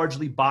 they're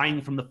largely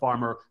buying from the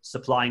farmer,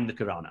 supplying the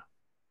kirana,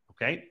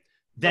 okay?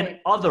 Then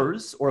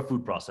others, or a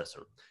food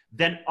processor,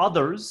 then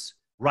others,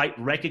 right,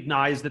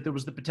 recognize that there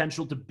was the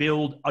potential to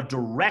build a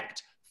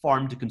direct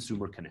farm to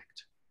consumer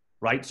connect,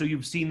 right? So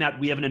you've seen that.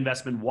 We have an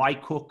investment, Why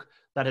Cook,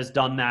 that has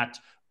done that.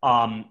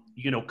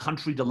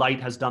 Country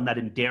Delight has done that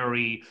in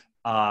dairy.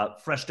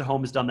 Fresh to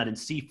Home has done that in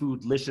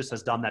seafood. Licious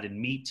has done that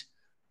in meat,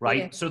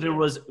 right? So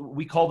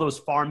we call those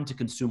farm to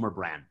consumer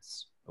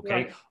brands,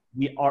 okay?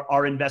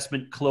 Our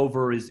investment,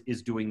 Clover,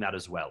 is doing that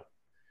as well.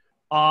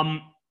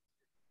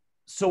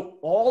 So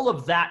all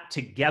of that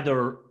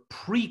together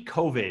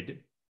pre-COVID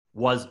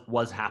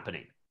was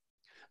happening.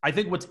 I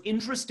think what's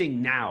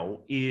interesting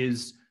now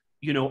is,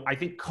 I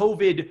think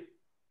COVID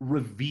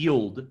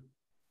revealed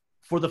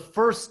for the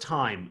first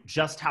time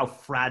just how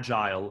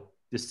fragile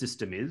the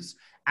system is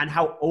and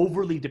how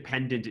overly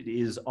dependent it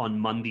is on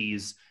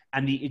mandis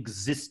and the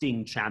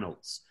existing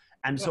channels.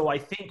 And so I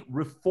think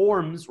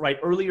reforms, right?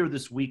 Earlier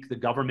this week, the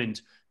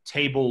government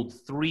tabled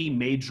 3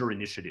 major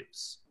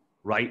initiatives,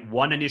 right?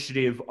 One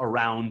initiative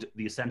around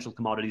the Essential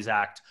Commodities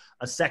Act,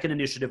 a second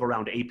initiative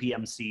around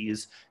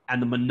APMCs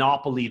and the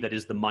monopoly that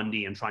is the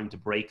Mandi and trying to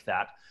break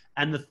that,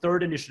 and the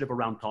third initiative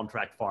around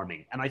contract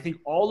farming. And I think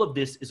all of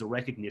this is a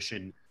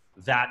recognition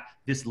that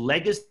this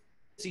legacy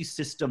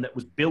system that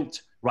was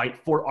built, right,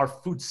 for our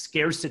food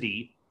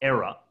scarcity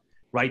era,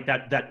 right,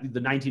 that the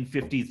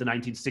 1950s, the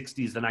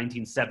 1960s, the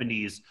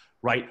 1970s,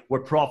 right,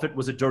 where profit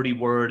was a dirty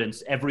word and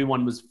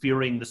everyone was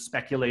fearing the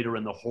speculator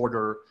and the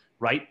hoarder,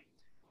 right?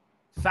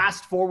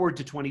 Fast forward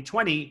to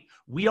 2020,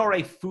 we are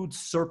a food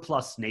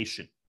surplus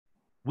nation.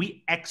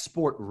 We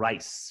export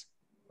rice,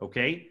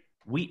 okay?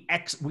 We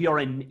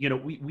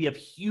have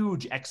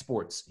huge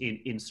exports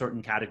in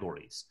certain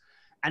categories.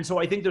 And so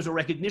I think there's a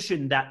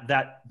recognition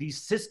that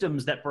these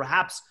systems that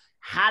perhaps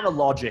had a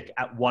logic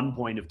at one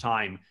point of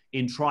time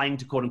in trying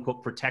to quote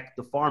unquote protect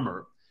the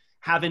farmer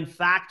have in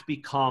fact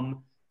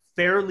become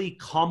fairly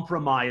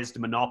compromised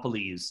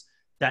monopolies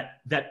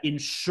that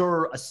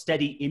ensure a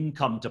steady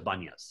income to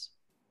banyas.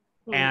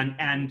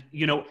 And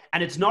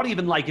it's not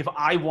even like if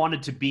I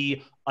wanted to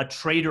be a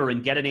trader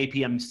and get an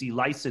APMC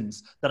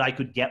license that I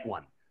could get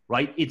one,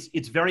 right?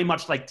 It's very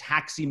much like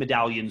taxi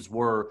medallions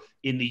were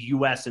in the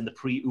US in the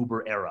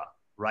pre-Uber era,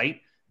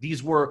 right?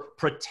 These were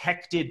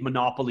protected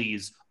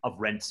monopolies of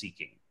rent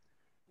seeking.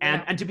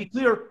 And to be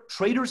clear,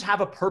 traders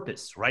have a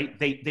purpose, right?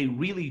 They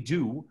really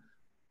do.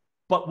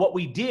 But what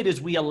we did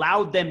is we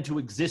allowed them to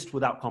exist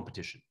without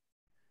competition.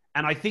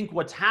 And I think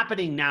what's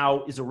happening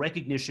now is a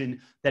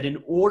recognition that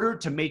in order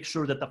to make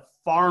sure that the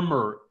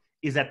farmer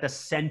is at the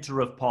center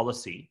of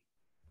policy,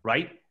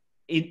 right,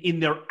 in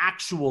their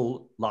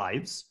actual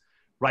lives,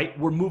 right,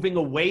 we're moving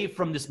away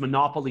from this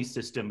monopoly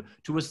system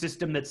to a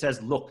system that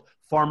says, look,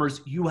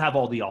 farmers, you have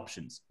all the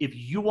options. If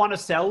you want to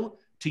sell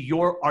to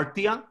your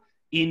Artia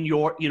in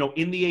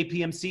the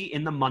APMC,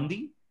 in the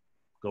Mandi,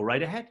 go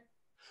right ahead.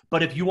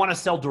 But if you want to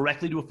sell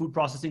directly to a food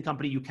processing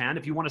company, you can.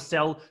 If you want to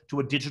sell to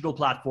a digital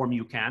platform,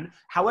 you can.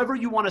 However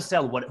you want to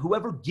sell,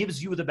 whoever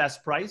gives you the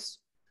best price,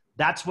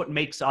 that's what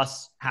makes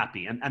us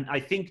happy. And I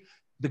think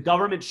the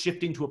government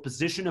shifting to a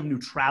position of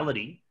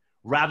neutrality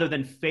rather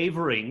than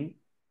favoring,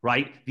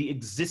 right, the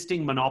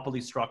existing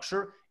monopoly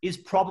structure is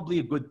probably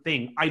a good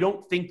thing. I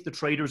don't think the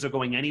traders are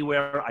going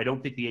anywhere. I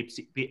don't think the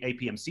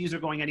APMCs are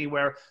going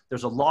anywhere.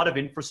 There's a lot of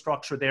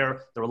infrastructure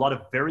there. There are a lot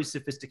of very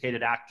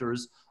sophisticated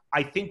actors.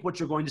 I think what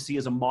you're going to see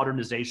is a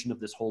modernization of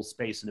this whole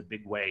space in a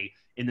big way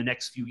in the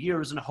next few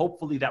years, and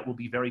hopefully that will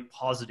be very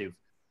positive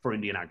for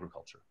Indian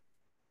agriculture.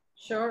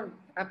 Sure,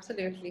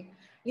 absolutely.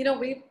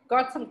 We've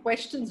got some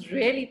questions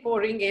really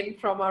pouring in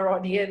from our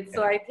audience,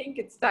 so I think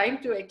it's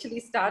time to actually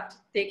start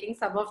taking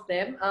some of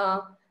them.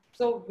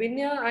 So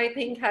Vinya, I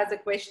think, has a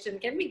question.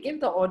 Can we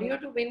give the audio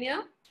to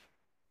Vinya?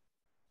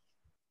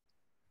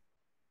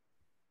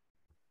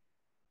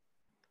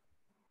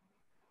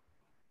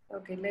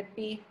 Okay, let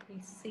me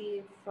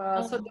see if,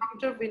 so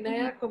Dr.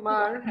 Vinaya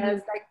Kumar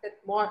has that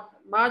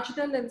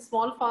marginal and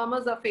small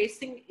farmers are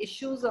facing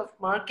issues of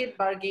market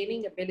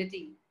bargaining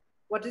ability.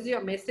 What is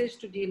your message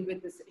to deal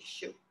with this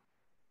issue?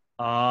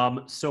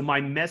 So my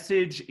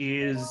message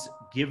is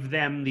give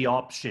them the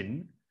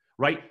option,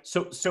 right?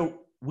 So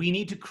we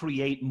need to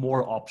create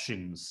more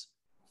options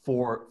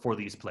for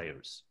these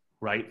players,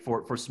 right?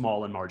 For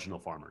small and marginal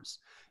farmers.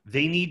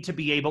 They need to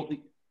be able to,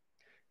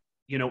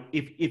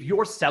 if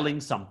you're selling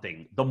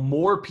something, the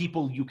more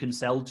people you can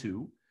sell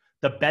to,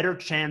 the better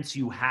chance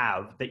you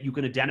have that you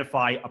can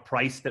identify a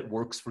price that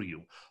works for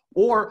you,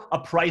 or a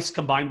price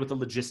combined with a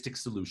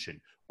logistics solution,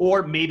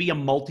 or maybe a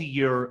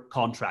multi-year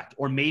contract,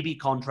 or maybe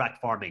contract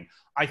farming.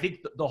 I think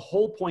the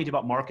whole point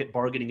about market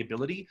bargaining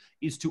ability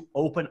is to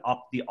open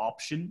up the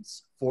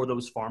options for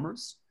those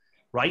farmers,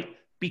 right?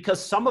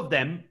 Because some of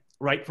them,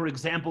 right, for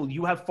example,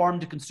 you have farm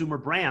to consumer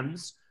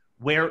brands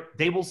where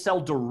they will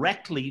sell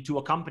directly to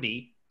a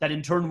company that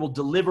in turn will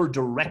deliver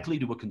directly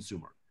to a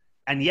consumer.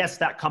 And yes,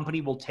 that company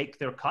will take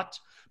their cut,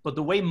 but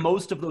the way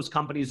most of those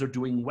companies are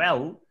doing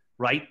well,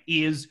 right,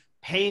 is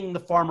paying the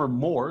farmer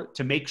more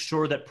to make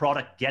sure that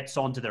product gets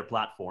onto their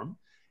platform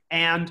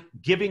and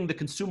giving the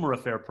consumer a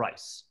fair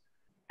price.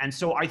 And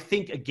so I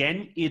think,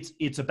 again,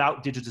 it's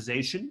about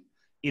digitization.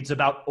 It's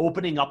about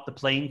opening up the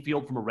playing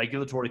field from a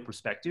regulatory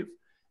perspective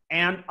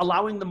and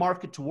allowing the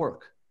market to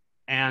work.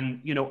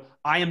 And,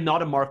 I am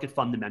not a market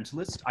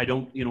fundamentalist.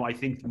 I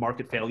think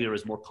market failure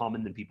is more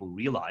common than people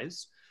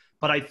realize.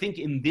 But I think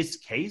in this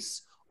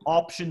case,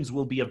 options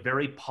will be a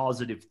very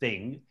positive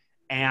thing.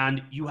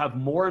 And you have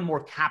more and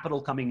more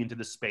capital coming into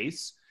the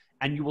space.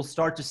 And you will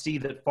start to see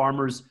that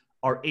farmers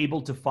are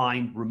able to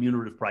find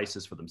remunerative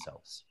prices for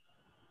themselves.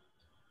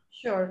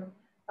 Sure.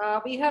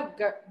 We have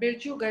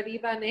Birju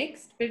Gariba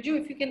next. Birju,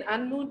 if you can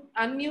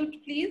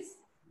unmute, please.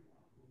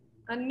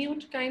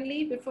 Unmute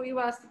kindly before you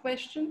ask the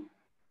question.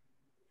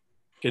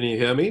 Can you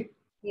hear me?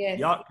 Yes.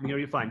 Yeah, I can hear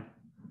you fine.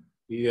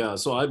 Yeah,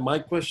 so my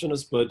question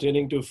is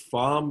pertaining to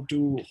farm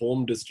to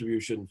home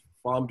distribution,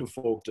 farm to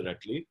fork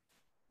directly.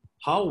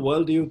 how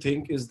well do you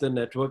think is the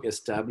network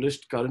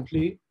established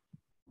currently,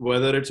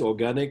 whether it's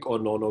organic or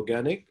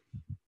non-organic?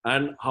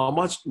 And how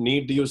much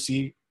need do you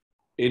see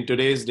in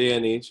today's day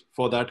and age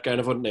for that kind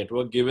of a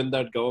network, given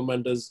that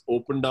government has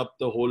opened up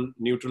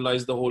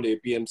neutralized the whole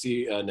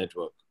APMC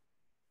network?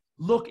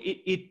 Look,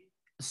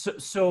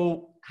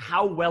 so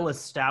how well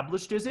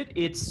established is it?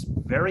 It's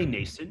very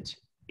nascent.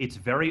 It's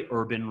very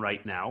urban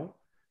right now,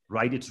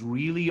 right? It's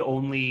really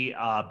only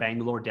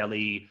Bangalore,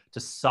 Delhi, to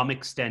some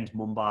extent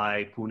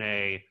Mumbai,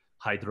 Pune,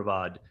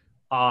 Hyderabad.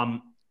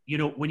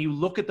 When you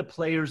look at the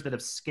players that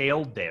have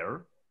scaled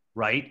there,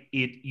 right?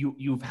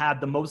 You've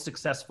had the most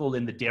successful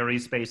in the dairy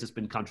space. It's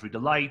been Country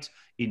Delight.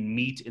 In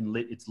meat,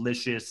 it's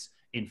Licious.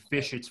 In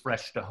fish, it's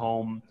Fresh to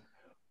Home.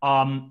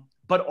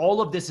 But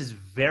all of this is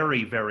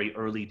very, very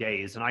early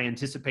days, and I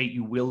anticipate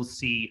you will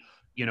see,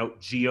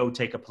 Geo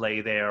take a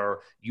play there.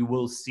 You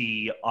will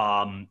see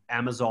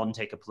Amazon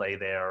take a play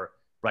there,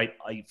 right?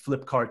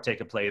 Flipkart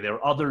take a play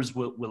there. Others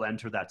will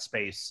enter that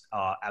space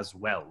as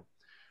well.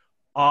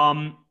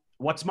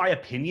 What's my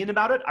opinion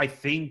about it? I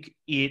think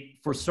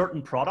for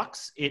certain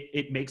products,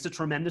 it makes a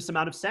tremendous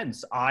amount of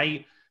sense.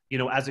 I,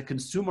 as a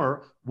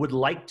consumer, would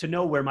like to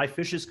know where my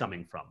fish is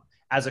coming from.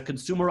 As a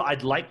consumer,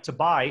 I'd like to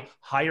buy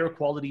higher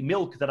quality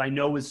milk that I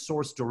know is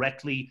sourced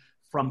directly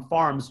from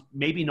farms,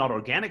 maybe not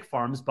organic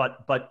farms,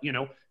 but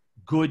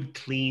good,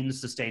 clean,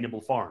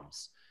 sustainable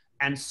farms.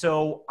 And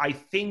so I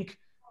think,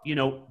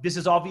 this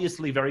is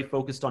obviously very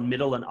focused on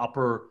middle and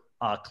upper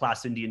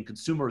class Indian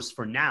consumers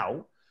for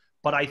now.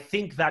 But I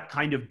think that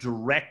kind of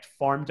direct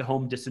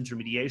farm-to-home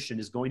disintermediation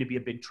is going to be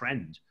a big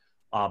trend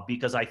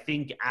because I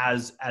think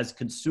as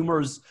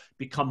consumers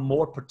become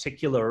more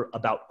particular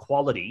about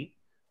quality,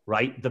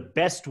 right, the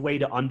best way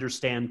to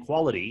understand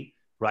quality,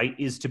 right,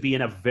 is to be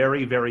in a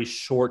very, very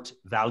short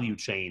value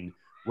chain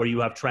where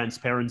you have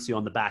transparency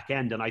on the back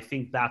end. And I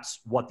think that's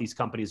what these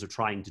companies are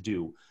trying to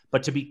do.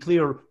 But to be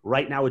clear,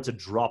 right now it's a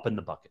drop in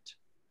the bucket.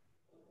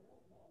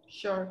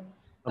 Sure.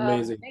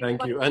 Amazing.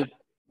 Thank you. And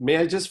may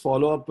I just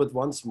follow up with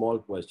one small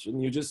question?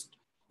 You just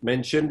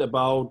mentioned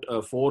about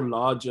 4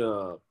 large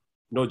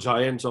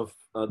giants of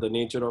the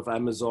nature of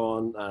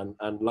Amazon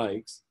and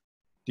likes.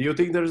 Do you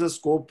think there is a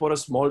scope for a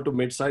small to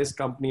mid-sized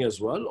company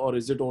as well, or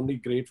is it only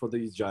great for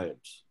these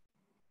giants?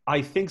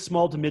 I think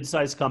small to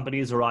mid-sized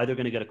companies are either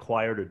going to get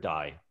acquired or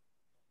die.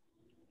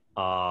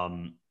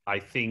 I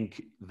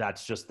think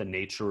that's just the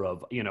nature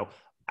of,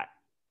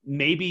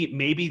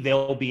 maybe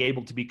they'll be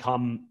able to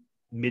become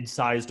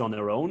mid-sized on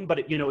their own. But,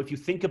 if you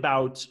think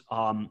about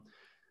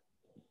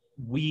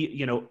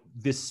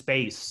this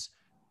space,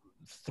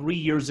 3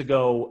 years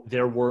ago,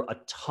 there were a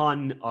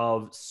ton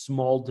of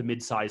small to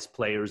mid-sized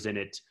players in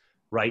it,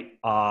 right?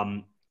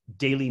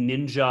 Daily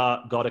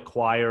Ninja got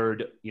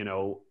acquired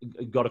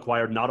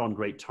not on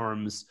great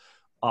terms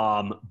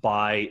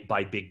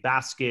by Big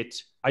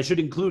Basket. I should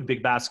include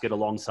Big Basket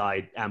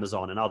alongside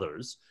Amazon and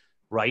others,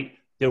 right?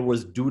 There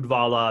was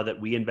Dudwala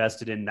that we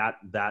invested in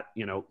that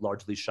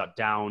largely shut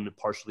down,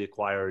 partially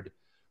acquired.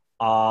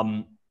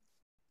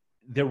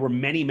 There were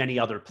many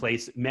other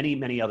players.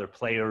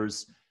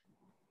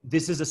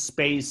 This is a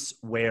space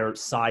where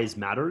size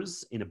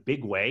matters in a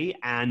big way,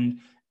 and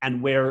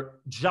where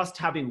just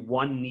having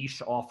one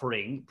niche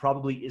offering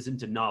probably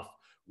isn't enough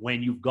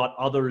when you've got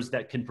others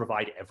that can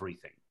provide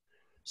everything.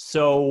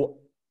 So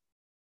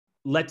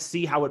let's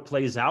see how it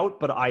plays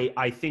out. But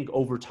I think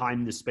over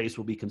time, this space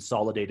will be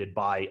consolidated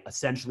by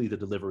essentially the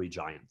delivery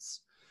giants.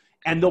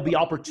 And there'll be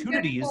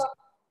opportunities.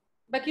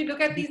 But you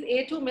look at these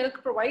A2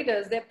 milk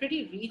providers, they're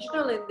pretty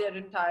regional in their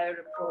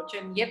entire approach,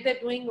 and yet they're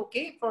doing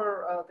okay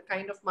for the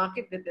kind of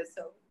market that they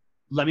serve.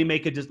 Let me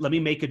make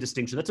a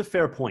distinction. That's a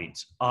fair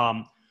point.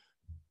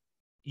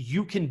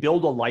 You can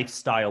build a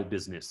lifestyle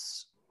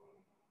business.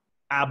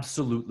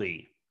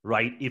 Absolutely,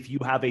 right? If you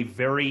have a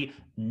very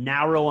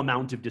narrow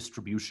amount of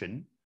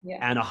distribution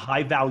and a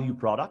high value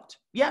product,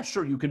 yeah,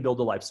 sure, you can build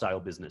a lifestyle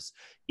business.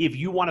 If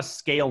you want to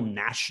scale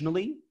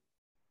nationally,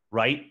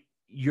 right,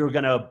 you're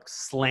going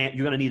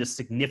to need a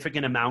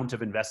significant amount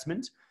of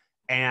investment,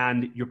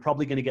 and you're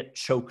probably going to get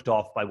choked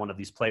off by one of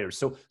these players.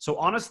 So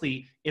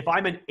honestly, if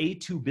I'm an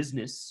A2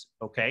 business,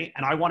 okay,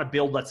 and I want to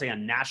build, let's say, a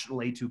national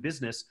A2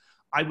 business,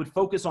 I would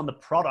focus on the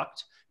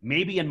product.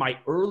 Maybe in my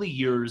early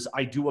years,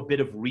 I do a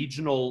bit of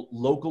regional,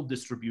 local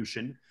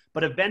distribution,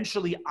 but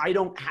eventually I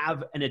don't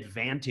have an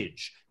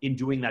advantage in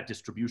doing that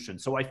distribution.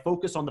 So I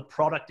focus on the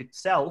product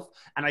itself,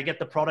 and I get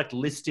the product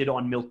listed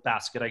on Milk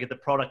Basket. I get the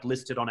product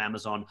listed on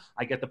Amazon.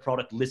 I get the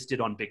product listed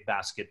on Big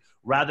Basket,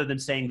 rather than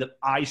saying that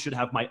I should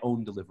have my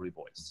own delivery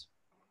boys.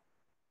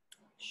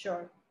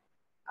 Sure.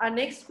 Our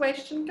next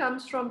question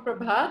comes from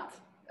Prabhat.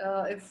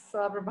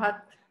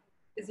 Prabhat,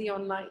 is he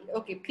online?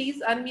 Okay,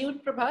 please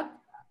unmute, Prabhat.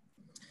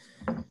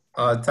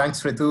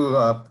 Thanks,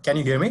 Ritu. Can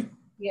you hear me?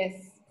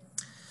 Yes.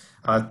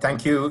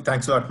 Thank you.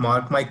 Thanks a lot,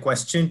 Mark. My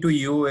question to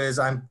you is,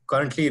 I'm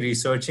currently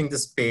researching the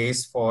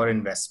space for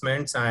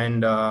investments,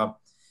 and I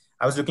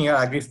was looking at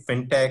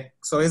agri-fintech.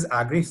 So is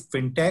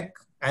agri-fintech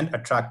an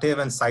attractive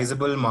and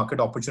sizable market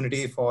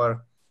opportunity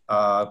for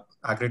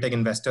agritech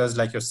investors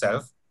like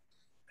yourself?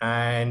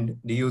 And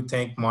do you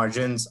think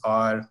margins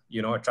are,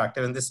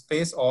 attractive in this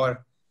space,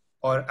 or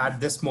at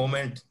this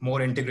moment,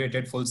 more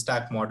integrated full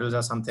stack models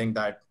are something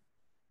that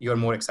you're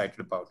more excited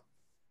about?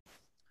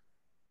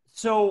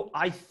 So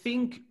I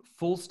think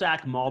full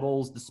stack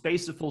models, the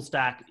space of full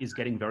stack is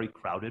getting very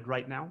crowded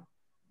right now.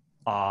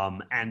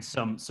 And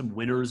some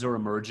winners are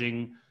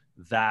emerging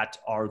that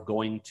are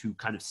going to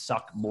kind of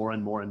suck more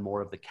and more and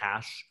more of the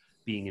cash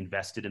being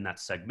invested in that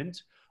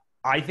segment.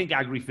 I think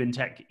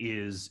agri-fintech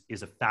is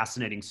a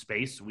fascinating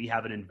space. We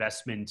have an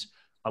investment,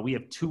 we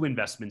have two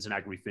investments in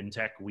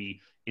agri-fintech.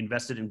 We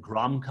invested in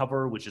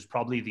GramCover, which is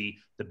probably the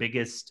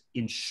biggest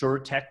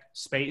insurtech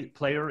space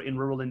player in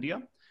rural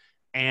India.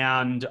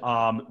 And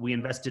we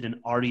invested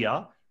in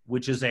Arya,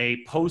 which is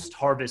a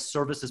post-harvest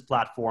services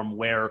platform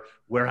where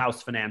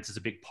warehouse finance is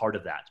a big part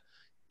of that.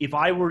 If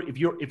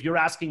you're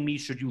asking me,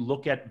 should you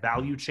look at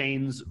value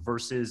chains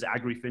versus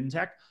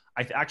agri-fintech?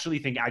 I actually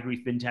think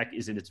agri-fintech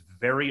is in its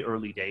very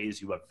early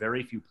days. You have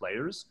very few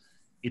players.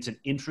 It's an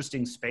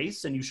interesting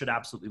space, and you should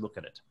absolutely look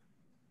at it.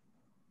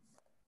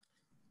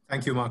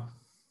 Thank you, Mark.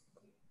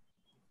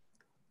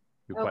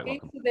 You're quite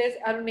welcome. So there's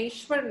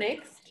Aruneshwar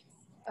next.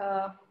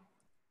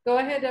 Go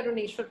ahead,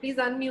 Aruneshwar. Please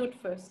unmute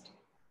first.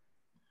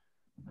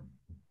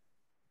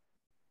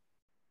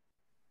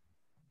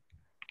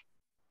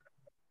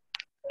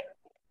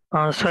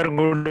 Sir,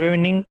 good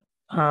evening.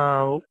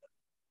 Sir,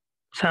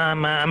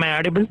 am I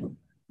audible?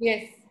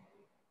 Yes.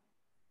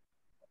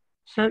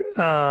 Sir,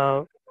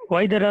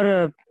 why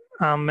there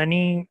are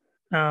many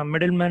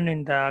middlemen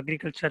in the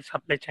agriculture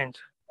supply chains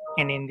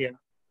in India?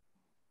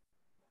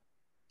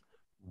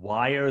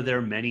 Why are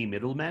there many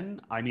middlemen?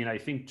 I mean, I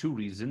think two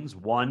reasons.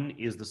 One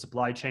is the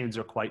supply chains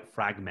are quite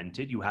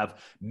fragmented. You have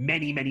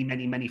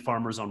many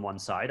farmers on one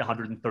side,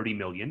 130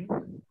 million,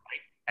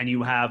 right? And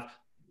you have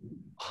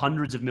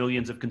hundreds of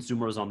millions of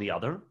consumers on the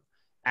other.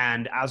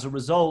 And as a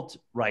result,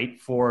 right,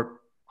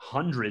 for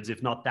hundreds,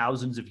 if not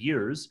thousands of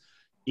years,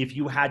 if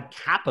you had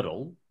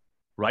capital,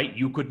 right,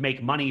 you could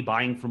make money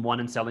buying from one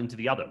and selling to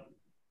the other.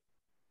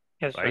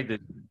 Yes, right? sir.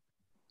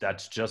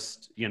 That's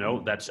just,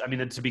 I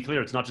mean, to be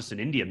clear, it's not just an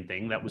Indian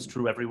thing. That was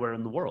true everywhere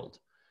in the world.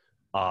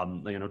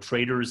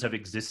 Traders have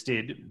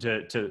existed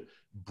to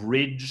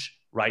bridge,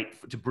 right,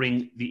 to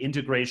bring the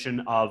integration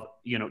of,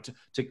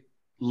 to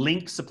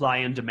link supply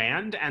and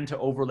demand and to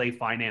overlay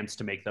finance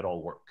to make that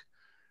all work.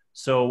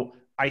 So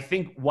I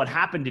think what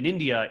happened in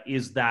India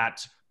is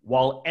that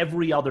while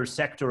every other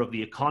sector of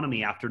the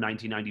economy after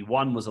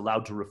 1991 was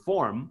allowed to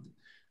reform,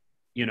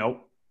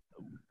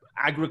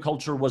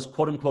 agriculture was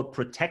quote unquote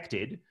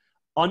protected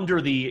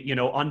under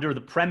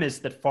the premise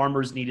that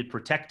farmers needed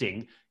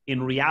protecting.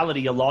 In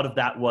reality, a lot of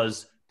that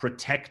was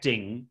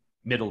protecting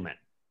middlemen.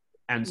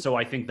 And so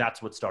I think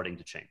that's what's starting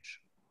to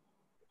change.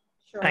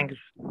 Sure. Thank you.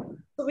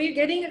 So we're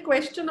getting a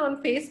question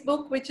on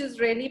Facebook, which is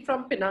really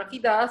from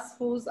Pinaki Das,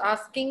 who's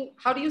asking,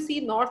 how do you see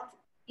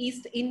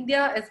Northeast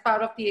India as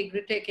part of the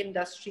agritech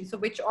industry? So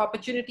which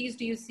opportunities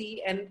do you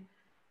see, and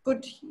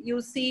could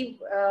you see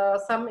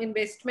some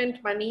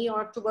investment money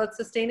or towards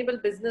sustainable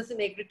business in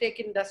agritech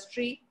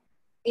industry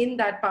in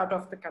that part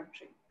of the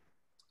country?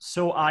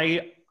 So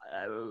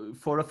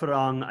for a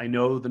Farang, I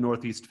know the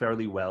Northeast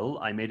fairly well.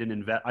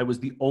 I was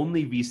the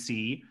only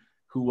VC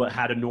who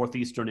had a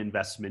Northeastern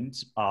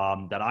investment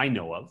that I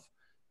know of.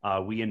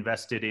 We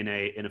invested in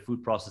a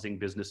food processing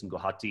business in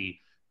Guwahati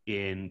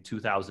in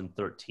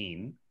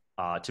 2013.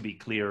 To be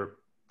clear,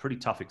 pretty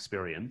tough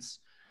experience.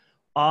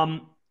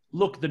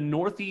 Look, the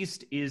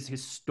Northeast is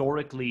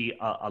historically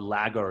a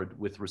laggard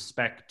with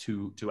respect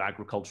to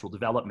agricultural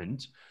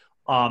development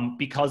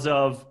because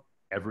of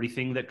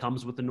everything that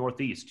comes with the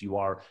Northeast.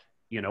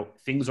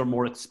 Things are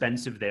more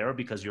expensive there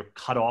because you're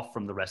cut off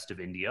from the rest of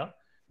India.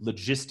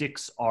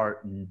 Logistics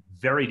are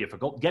very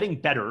difficult, getting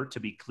better, to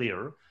be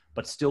clear,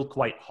 but still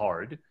quite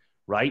hard,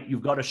 right?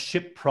 You've got to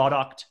ship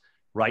product,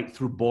 right,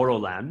 through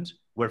Boroland,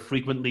 where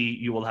frequently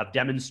you will have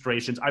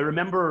demonstrations. I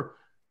remember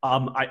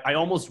I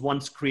almost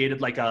once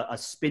created like a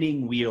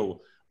spinning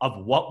wheel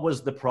of what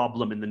was the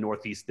problem in the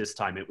Northeast this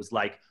time. It was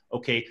like,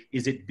 okay,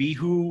 is it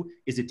Bihu?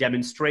 Is it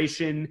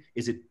demonstration?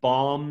 Is it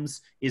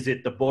bombs? Is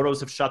it the Boros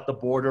have shut the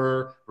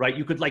border, right?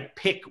 You could like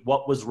pick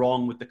what was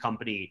wrong with the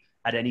company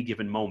at any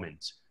given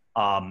moment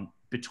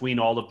between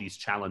all of these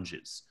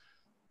challenges.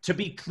 To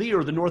be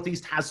clear, the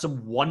Northeast has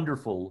some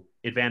wonderful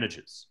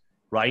advantages,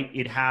 right?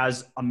 It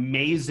has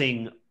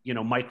amazing,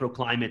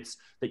 microclimates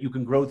that you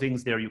can grow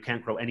things there you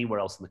can't grow anywhere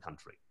else in the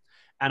country.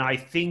 And I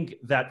think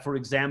that, for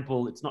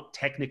example, it's not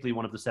technically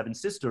one of the Seven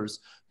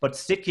Sisters, but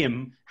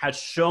Sikkim has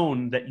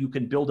shown that you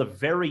can build a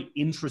very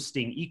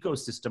interesting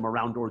ecosystem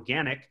around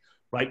organic,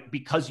 right?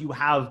 Because you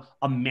have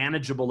a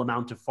manageable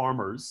amount of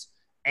farmers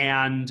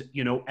and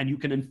you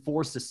can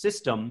enforce a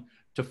system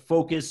to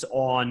focus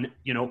on,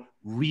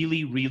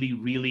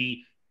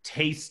 really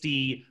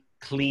tasty,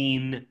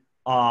 clean,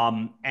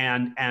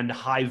 and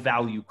high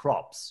value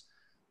crops.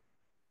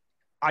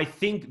 I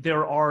think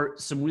there are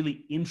some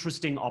really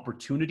interesting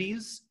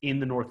opportunities in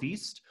the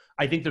Northeast.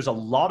 I think there's a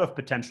lot of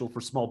potential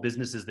for small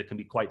businesses that can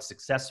be quite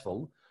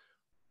successful.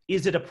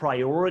 Is it a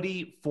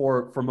priority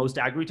for most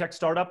agri-tech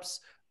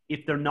startups?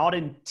 If they're not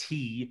in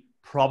tea,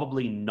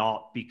 probably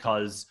not,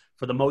 because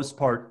for the most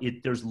part,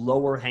 there's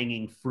lower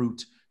hanging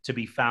fruit to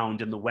be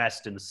found in the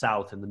West, in the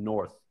South, in the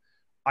North.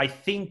 I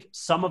think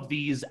some of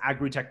these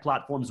agri-tech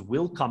platforms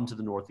will come to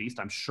the Northeast.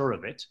 I'm sure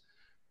of it.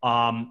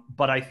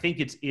 But I think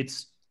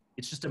it's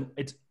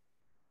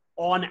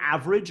on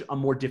average a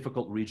more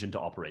difficult region to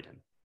operate in.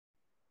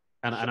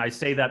 And I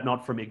say that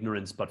not from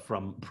ignorance, but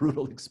from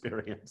brutal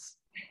experience.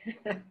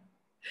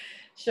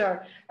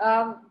 Sure.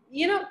 While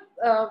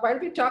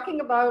we're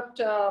talking about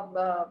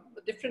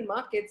different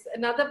markets,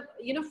 another,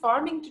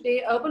 farming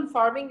today, urban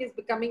farming is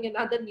becoming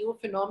another new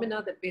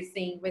phenomena that we're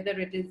seeing, whether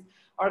it is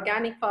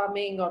organic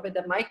farming or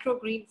whether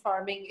microgreen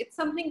farming. It's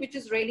something which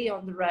is really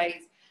on the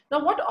rise.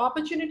 Now, what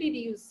opportunity do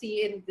you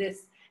see in this?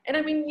 And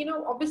I mean,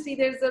 obviously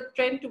there's a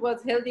trend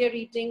towards healthier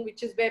eating,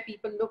 which is where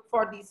people look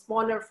for these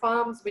smaller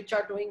farms which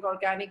are doing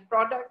organic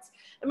products.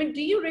 I mean,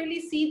 do you really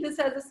see this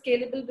as a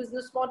scalable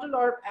business model,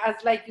 or as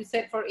like you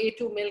said, for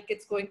A2 milk,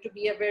 it's going to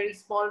be a very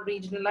small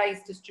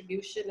regionalized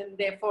distribution and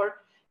therefore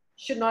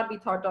should not be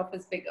thought of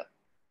as bigger?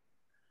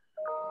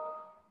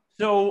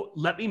 So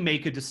let me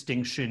make a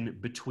distinction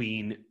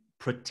between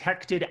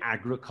protected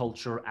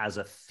agriculture as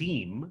a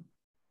theme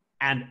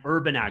and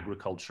urban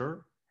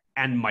agriculture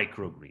and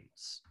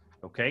microgreens.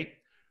 Okay,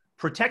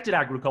 protected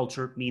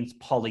agriculture means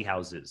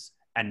polyhouses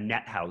and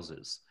net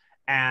houses.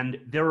 And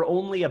there are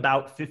only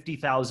about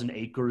 50,000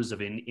 acres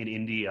in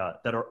India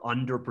that are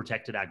under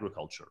protected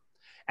agriculture.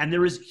 And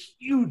there is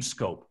huge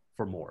scope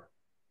for more,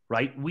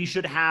 right? We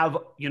should have,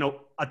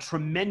 a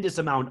tremendous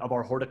amount of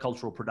our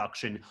horticultural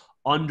production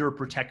under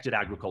protected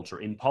agriculture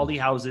in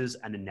polyhouses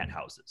and in net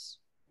houses,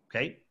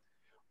 okay?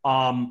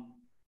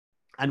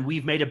 And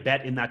we've made a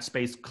bet in that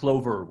space,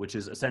 Clover, which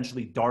is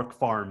essentially dark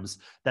farms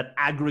that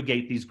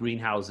aggregate these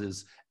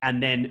greenhouses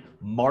and then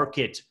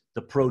market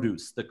the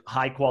produce, the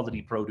high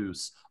quality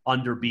produce,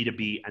 under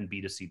B2B and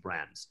B2C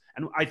brands.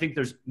 And I think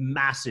there's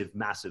massive,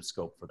 massive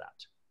scope for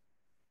that.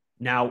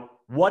 Now,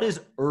 what is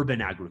urban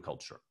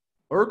agriculture?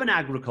 Urban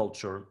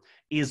agriculture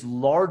is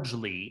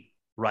largely,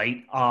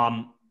 right,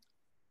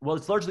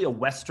 it's largely a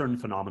Western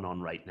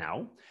phenomenon right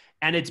now.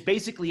 And it's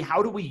basically,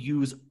 how do we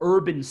use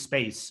urban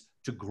space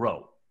to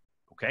grow?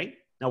 Okay.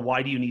 Now,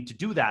 why do you need to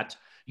do that?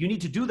 You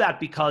need to do that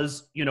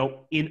because,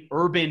 in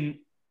urban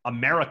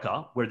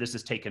America, where this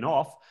is taken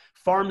off,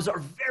 farms are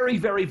very,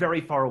 very,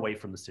 very far away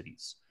from the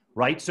cities,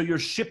 right? So you're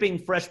shipping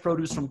fresh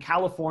produce from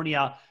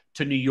California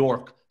to New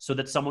York so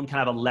that someone can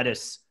have a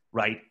lettuce,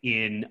 right,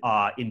 in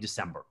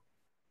December.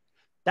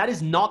 That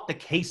is not the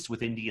case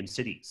with Indian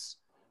cities,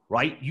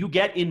 right? You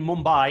get in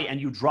Mumbai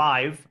and you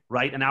drive,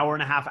 right, an hour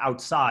and a half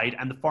outside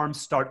and the farms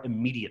start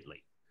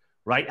immediately.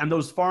 Right? And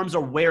those farms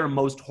are where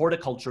most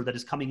horticulture that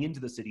is coming into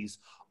the cities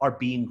are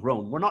being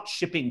grown. We're not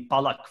shipping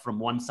palak from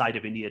one side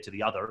of India to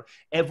the other.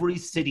 Every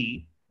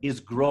city is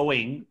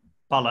growing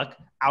palak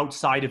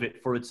outside of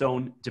it for its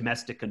own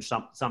domestic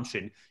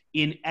consumption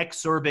in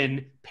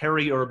exurban,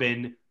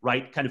 peri-urban,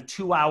 right? Kind of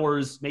 2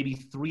 hours, maybe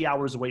 3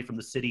 hours away from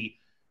the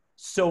city.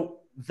 So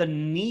the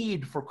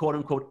need for quote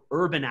unquote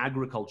urban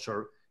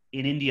agriculture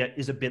in India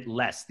is a bit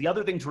less. The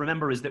other thing to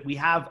remember is that we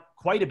have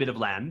quite a bit of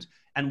land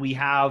and we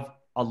have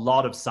a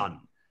lot of sun,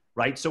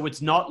 right? So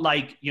it's not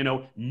like,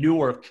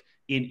 Newark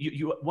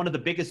one of the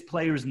biggest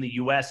players in the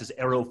US is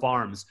Aero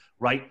Farms,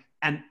 right?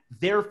 And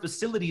their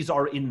facilities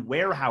are in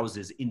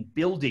warehouses, in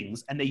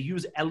buildings, and they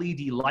use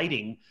LED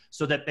lighting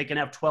so that they can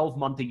have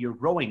 12-month-a-year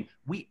growing.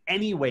 We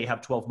anyway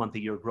have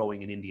 12-month-a-year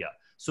growing in India.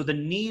 So the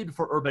need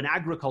for urban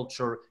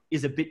agriculture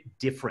is a bit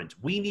different.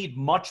 We need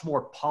much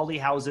more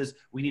polyhouses.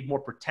 We need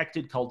more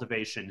protected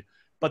cultivation.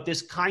 But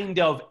this kind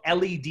of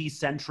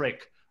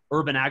LED-centric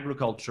urban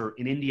agriculture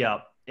in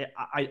India,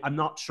 I'm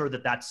not sure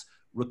that that's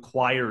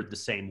required the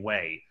same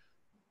way.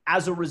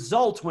 As a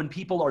result, when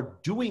people are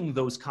doing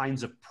those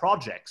kinds of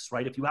projects,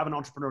 right, if you have an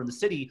entrepreneur in the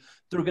city,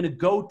 they're going to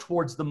go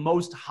towards the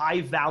most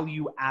high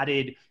value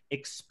added,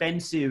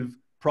 expensive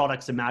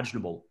products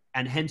imaginable.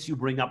 And hence you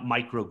bring up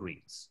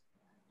microgreens.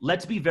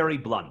 Let's be very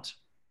blunt.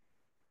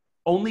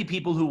 Only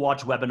people who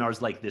watch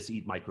webinars like this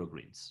eat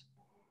microgreens.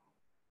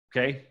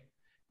 Okay?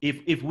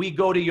 If we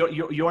go to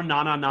your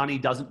nana nani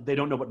they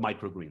don't know what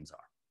microgreens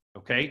are,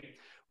 okay?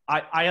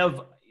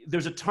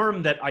 There's a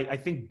term that I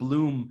think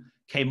Bloom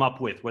came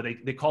up with where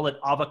they call it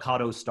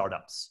avocado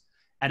startups.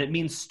 And it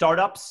means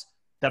startups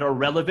that are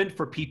relevant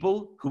for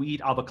people who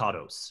eat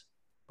avocados,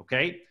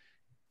 okay?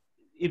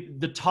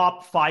 The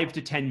top 5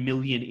 to 10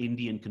 million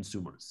Indian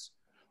consumers.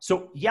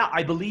 So yeah,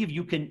 I believe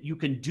you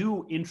can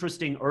do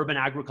interesting urban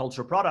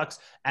agriculture products.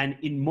 And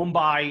in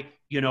Mumbai,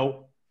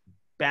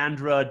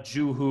 Bandra,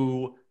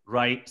 Juhu,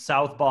 right?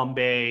 South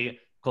Bombay,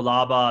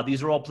 Kolaba,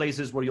 these are all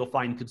places where you'll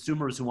find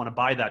consumers who want to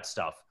buy that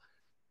stuff.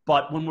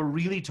 But when we're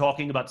really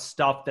talking about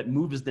stuff that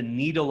moves the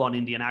needle on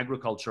Indian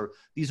agriculture,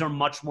 these are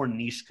much more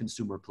niche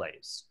consumer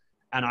plays.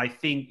 And I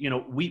think,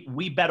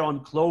 we bet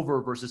on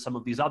Clover versus some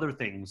of these other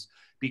things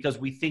because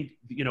we think,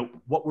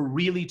 what we're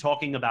really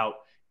talking about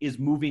is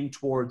moving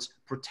towards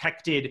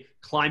protected,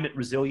 climate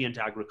resilient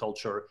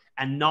agriculture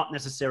and not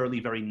necessarily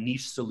very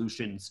niche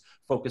solutions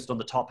focused on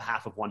the top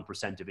half of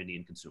 1% of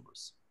Indian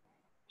consumers.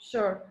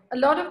 Sure. A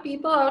lot of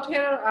people out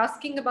here are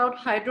asking about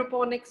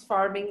hydroponics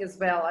farming as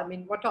well. I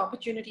mean, what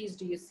opportunities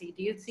do you see?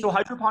 Do you see? So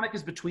hydroponic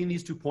is between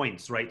these 2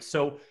 points, right?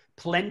 So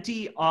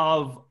plenty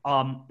of,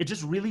 it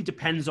just really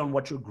depends on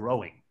what you're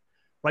growing,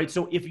 right?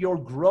 So if you're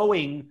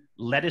growing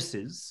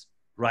lettuces,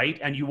 right,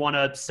 and you want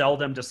to sell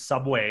them to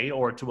Subway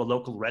or to a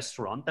local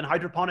restaurant, then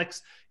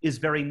hydroponics is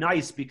very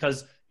nice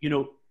because,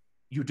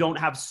 you don't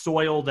have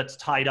soil that's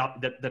tied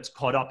up, that's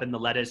caught up in the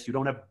lettuce. You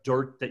don't have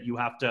dirt that you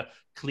have to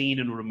clean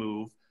and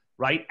remove,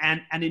 right?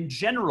 And in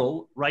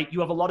general, right, you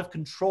have a lot of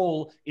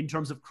control in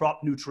terms of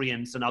crop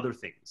nutrients and other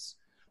things.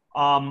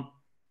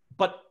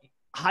 But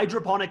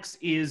hydroponics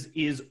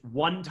is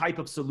one type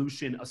of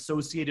solution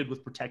associated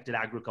with protected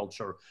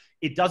agriculture.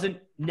 It doesn't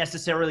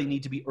necessarily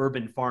need to be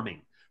urban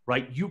farming,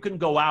 right? You can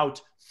go out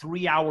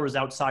 3 hours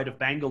outside of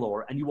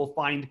Bangalore and you will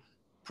find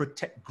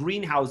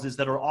greenhouses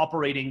that are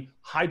operating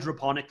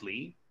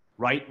hydroponically,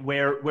 right?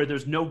 Where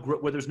there's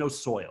no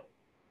soil.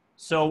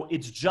 So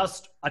it's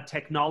just a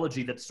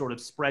technology that sort of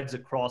spreads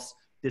across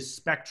this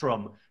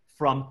spectrum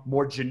from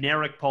more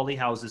generic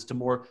polyhouses to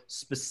more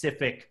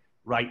specific,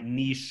 right,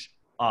 niche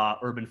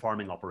urban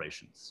farming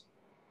operations.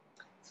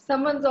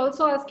 Someone's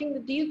also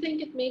asking, do you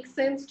think it makes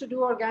sense to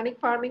do organic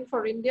farming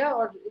for India,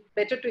 or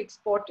better to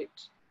export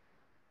it?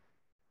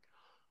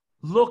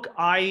 Look,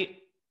 I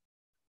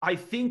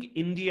think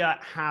India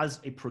has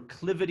a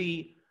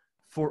proclivity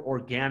for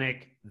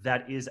organic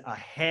that is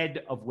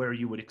ahead of where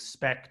you would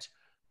expect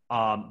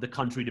the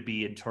country to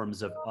be in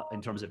terms of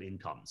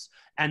incomes.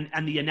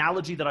 And the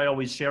analogy that I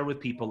always share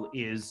with people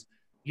is,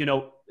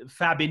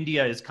 Fab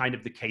India is kind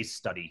of the case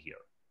study here,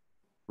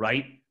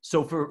 right?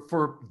 So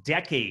for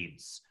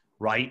decades,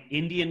 right,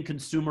 Indian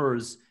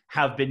consumers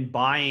have been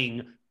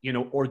buying,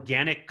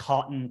 organic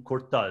cotton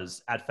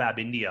kurtas at Fab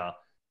India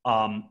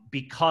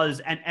because,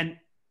 and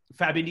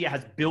Fab India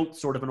has built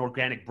sort of an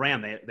organic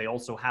brand. They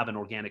also have an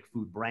organic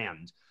food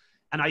brand.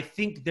 And I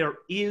think there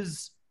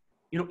is,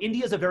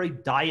 India is a very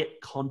diet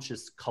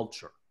conscious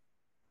culture,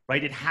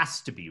 right? It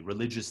has to be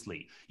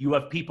religiously. You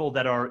have people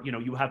that are,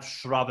 you have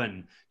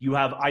Shravan, you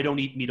have I don't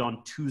eat meat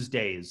on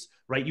Tuesdays,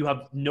 right? You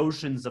have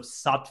notions of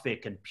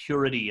sattvic and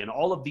purity and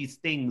all of these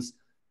things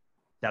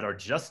that are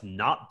just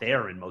not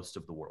there in most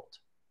of the world,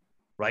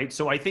 right?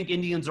 So I think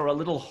Indians are a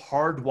little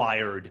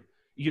hardwired.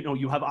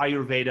 You have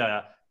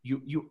Ayurveda.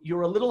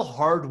 You're a little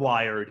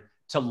hardwired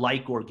to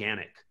like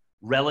organic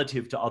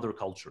relative to other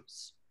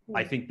cultures,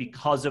 I think,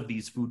 because of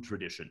these food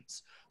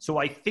traditions. So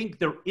I think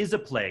there is a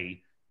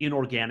play in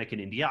organic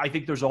in India. I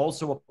think there's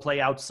also a play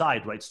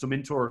outside, right?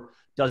 Sumintur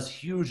does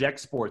huge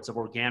exports of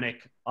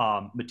organic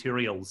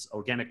materials,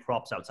 organic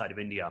crops outside of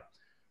India.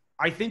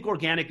 I think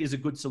organic is a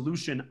good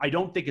solution. I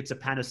don't think it's a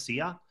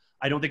panacea.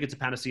 I don't think it's a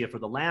panacea for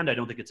the land. I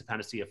don't think it's a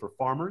panacea for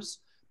farmers.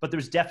 But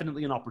there's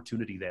definitely an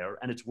opportunity there,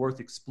 and it's worth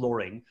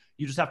exploring.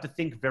 You just have to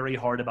think very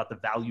hard about the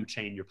value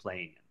chain you're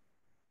playing in.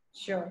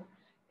 Sure.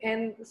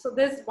 And so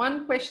there's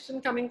one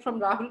question coming from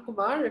Rahul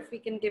Kumar, if we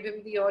can give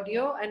him the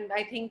audio. And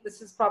I think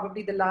this is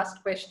probably the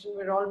last question.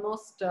 We're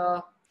almost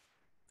there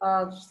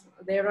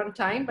on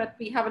time, but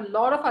we have a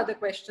lot of other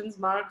questions,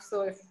 Mark.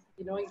 So if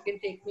you can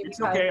take maybe.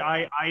 It's okay.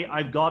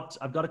 I've got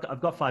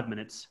 5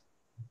 minutes.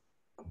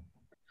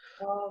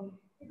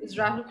 Is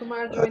Rahul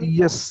Kumar joining?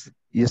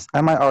 Yes.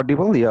 Am I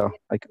audible? Yeah.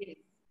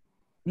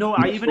 No,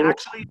 I even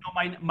actually, no,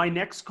 my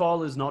next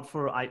call is not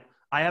for, I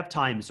have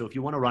time. So if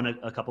you want to run it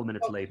a couple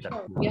minutes late.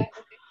 Sure. Yeah.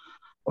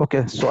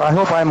 Okay. So I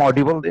hope I'm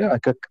audible. Yeah.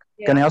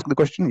 Can I ask the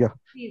question? Yeah.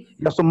 Please.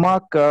 Yeah. So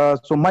Mark,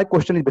 so my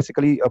question is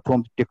basically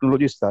from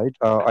technology side.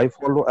 I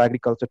follow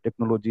agriculture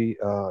technology,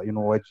 I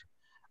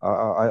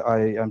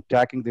am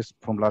tracking this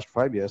from last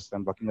 5 years.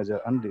 I'm working as an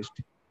analyst.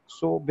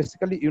 So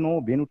basically,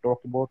 when you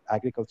talk about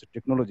agriculture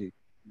technology,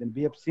 then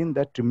we have seen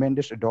that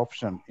tremendous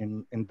adoption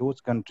in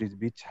those countries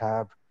which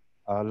have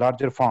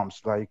larger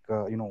farms like,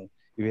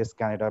 US,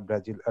 Canada,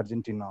 Brazil,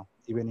 Argentina,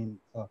 even in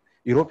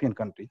European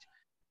countries.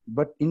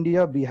 But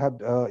India, we have,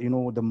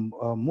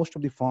 most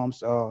of the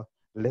farms are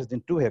less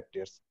than 2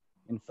 hectares.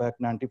 In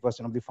fact,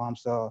 90% of the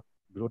farms are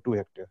below 2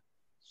 hectares.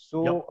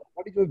 So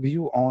what is your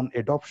view on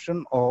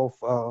adoption of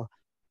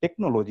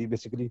technology,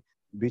 basically,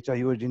 which are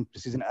used in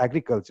precision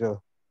agriculture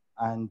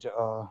and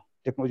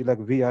technology like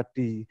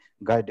VRT,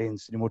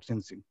 guidance, remote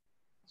sensing?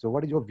 So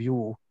what is your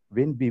view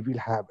when we will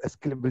have a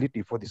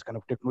scalability for this kind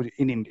of technology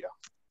in India?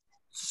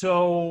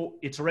 So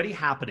it's already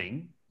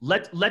happening.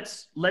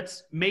 Let's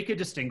make a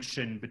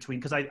distinction between,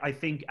 because I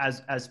think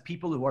as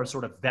people who are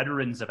sort of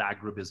veterans of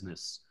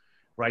agribusiness,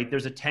 right,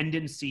 there's a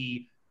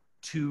tendency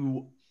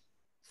to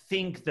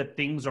think that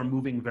things are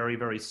moving very,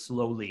 very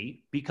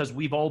slowly because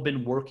we've all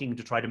been working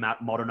to try to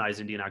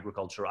modernize Indian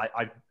agriculture.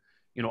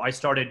 I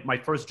started, my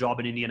first job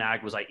in Indian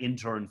ag was I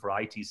interned for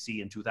ITC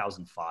in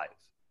 2005.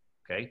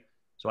 Okay.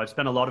 So I've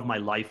spent a lot of my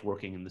life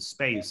working in the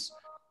space,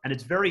 and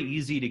it's very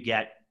easy to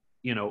get,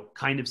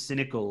 kind of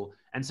cynical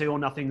and say, oh,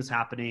 nothing's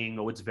happening.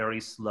 Oh, it's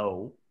very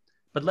slow.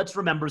 But let's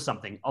remember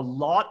something. A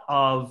lot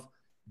of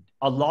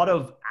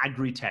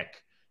agritech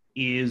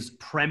is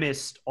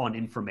premised on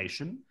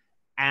information.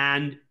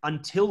 And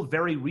until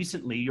very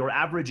recently, your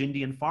average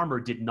Indian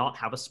farmer did not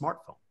have a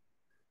smartphone.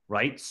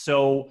 right?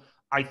 So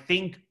I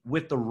think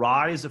with the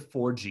rise of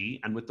 4G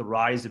and with the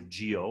rise of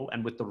Geo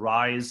and with the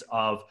rise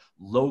of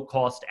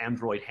low-cost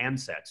Android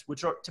handsets,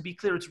 which are, to be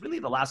clear, it's really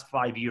the last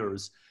 5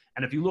 years.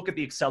 And if you look at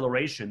the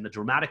acceleration, the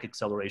dramatic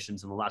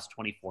accelerations in the last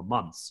 24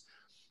 months,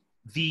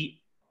 the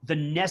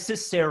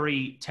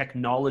necessary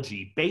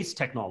technology, base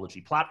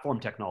technology, platform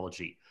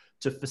technology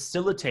to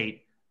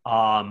facilitate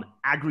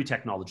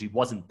agri-technology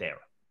wasn't there.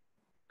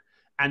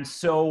 And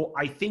so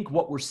I think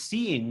what we're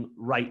seeing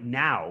right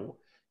now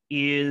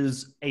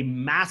is a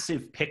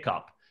massive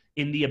pickup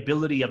in the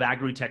ability of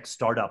agri-tech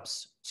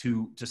startups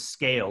to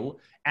scale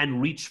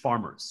and reach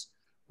farmers.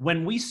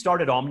 When we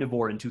started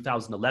Omnivore in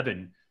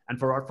 2011, and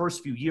for our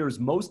first few years,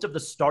 most of the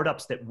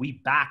startups that we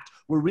backed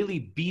were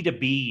really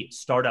B2B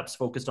startups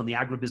focused on the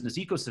agribusiness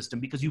ecosystem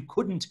because you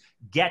couldn't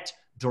get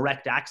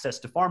direct access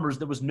to farmers.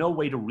 There was no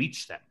way to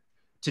reach them.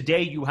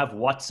 Today, you have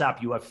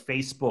WhatsApp, you have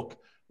Facebook,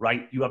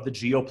 right? You have the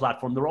Geo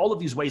platform. There are all of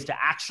these ways to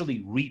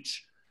actually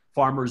reach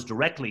farmers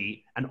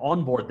directly and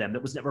onboard them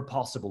that was never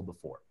possible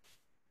before.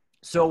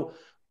 So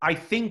I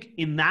think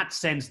in that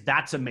sense,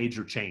 that's a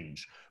major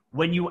change.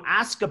 When you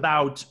ask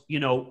about,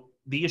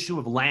 the issue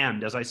of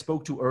land, as I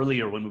spoke to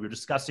earlier when we were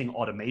discussing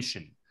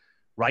automation,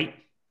 right?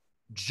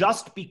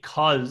 Just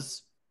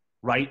because,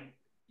 right,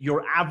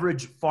 your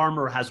average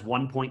farmer has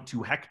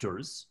 1.2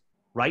 hectares,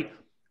 right?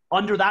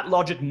 Under that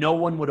logic, no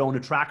one would own a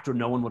tractor,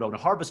 no one would own a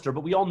harvester,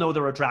 but we all know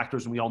there are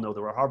tractors and we all know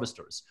there are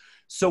harvesters.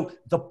 So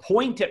the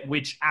point at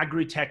which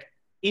agri-tech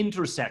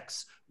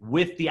intersects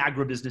with the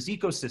agribusiness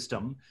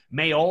ecosystem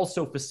may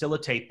also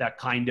facilitate that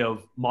kind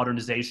of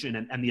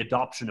modernization and the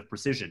adoption of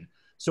precision.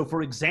 So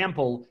for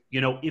example,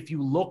 if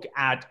you look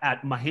at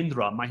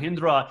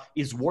Mahindra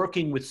is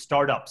working with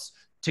startups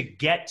to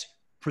get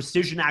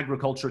precision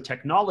agriculture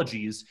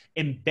technologies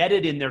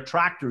embedded in their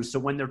tractors. So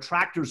when their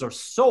tractors are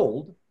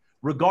sold,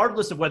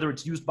 regardless of whether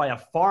it's used by a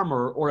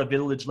farmer or a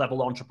village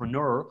level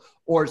entrepreneur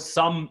or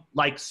some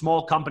like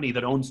small company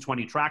that owns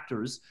 20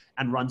 tractors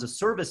and runs a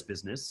service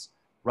business,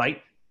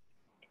 right?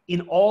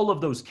 In all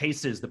of those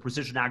cases, the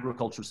precision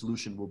agriculture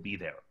solution will be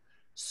there.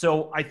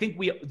 So I think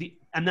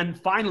and then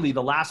finally,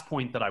 the last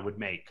point that I would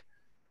make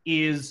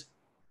is,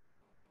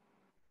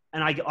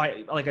 and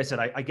I like I said,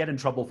 I get in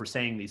trouble for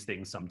saying these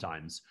things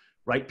sometimes,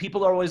 right?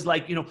 People are always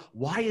like,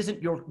 why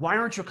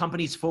aren't your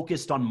companies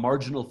focused on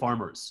marginal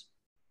farmers?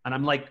 And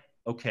I'm like,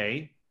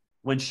 okay,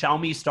 when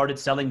Xiaomi started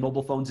selling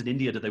mobile phones in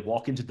India, did they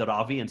walk into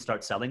Dharavi and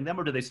start selling them,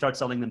 or did they start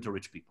selling them to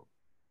rich people?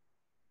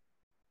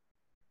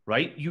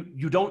 Right?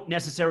 You don't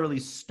necessarily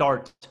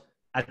start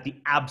at the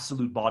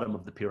absolute bottom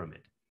of the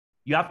pyramid.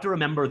 You have to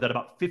remember that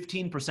about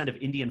 15% of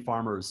Indian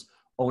farmers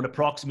own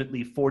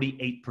approximately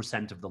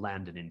 48% of the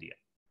land in India,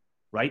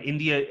 right?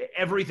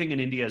 Everything in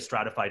India is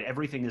stratified.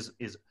 Everything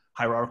is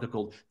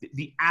hierarchical.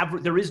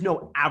 There is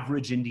no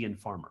average Indian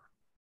farmer,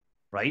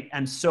 right?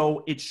 And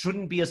so it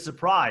shouldn't be a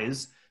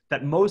surprise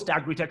that most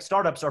agri-tech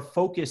startups are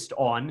focused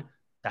on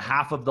the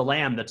half of the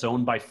land that's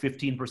owned by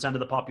 15% of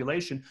the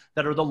population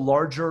that are the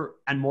larger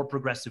and more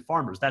progressive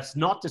farmers. That's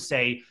not to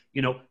say,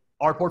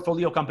 our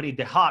portfolio company,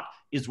 Dehat,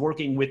 is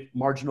working with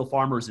marginal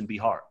farmers in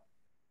Bihar.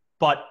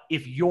 But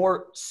if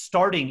you're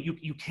starting,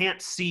 you can't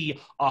see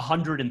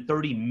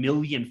 130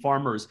 million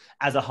farmers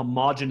as a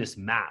homogeneous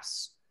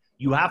mass.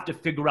 You have to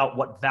figure out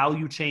what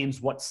value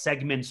chains, what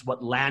segments,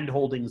 what land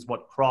holdings,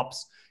 what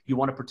crops you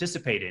want to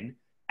participate in,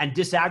 and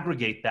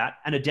disaggregate that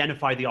and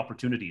identify the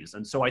opportunities.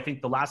 And so I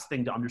think the last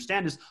thing to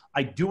understand is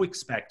I do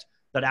expect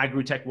that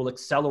agri-tech will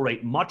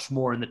accelerate much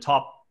more in the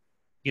top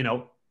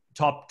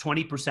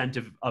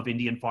 20% of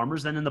Indian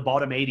farmers than in the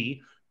bottom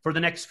 80 for the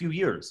next few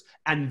years.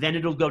 And then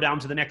it'll go down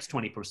to the next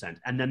 20%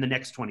 and then the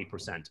next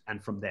 20%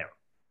 and from there.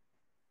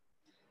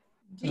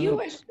 Do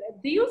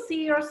you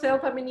see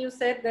yourself, you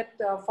said that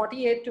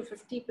 48 to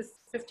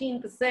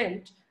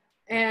 15%,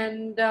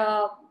 and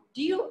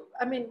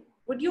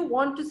would you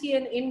want to see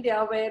in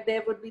India where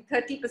there would be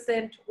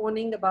 30%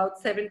 owning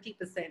about 70%?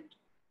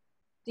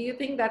 Do you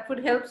think that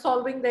would help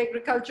solving the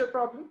agriculture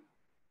problem?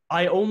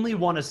 I only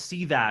want to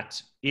see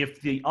that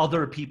if the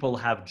other people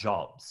have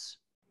jobs,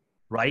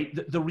 right?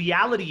 The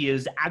reality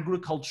is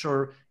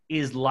agriculture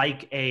is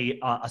like a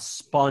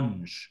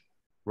sponge,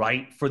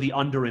 right, for the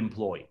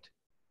underemployed.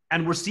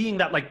 And we're seeing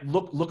that, like,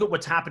 look at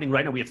what's happening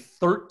right now. We have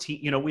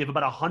we have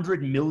about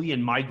 100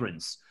 million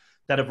migrants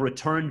that have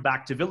returned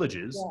back to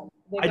villages.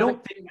 Yeah, I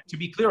don't think, to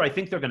be clear, I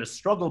think they're going to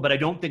struggle, but I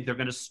don't think they're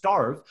going to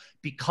starve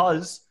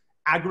because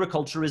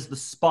agriculture is the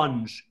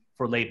sponge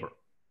for labor,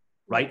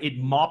 right? It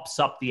mops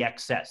up the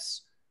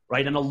excess,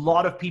 right? And a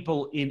lot of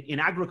people in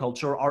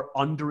agriculture are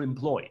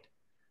underemployed,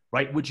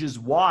 right? Which is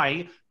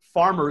why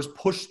farmers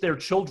push their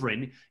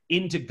children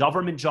into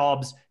government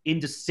jobs,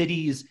 into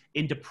cities,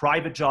 into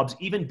private jobs,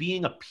 even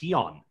being a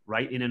peon,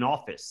 right, in an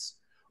office,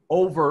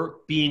 over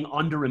being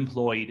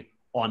underemployed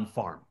on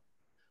farm.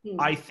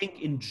 I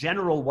think in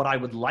general, what I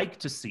would like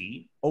to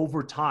see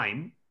over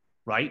time,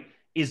 right,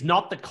 is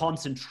not the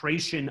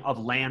concentration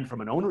of land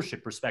from an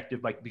ownership perspective,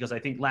 because I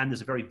think land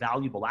is a very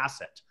valuable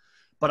asset.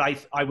 But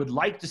I would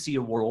like to see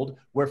a world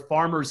where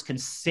farmers can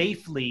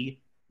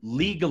safely,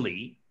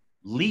 legally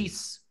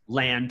lease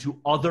land to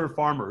other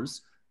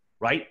farmers,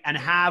 right? And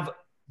have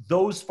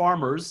those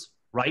farmers,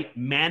 right,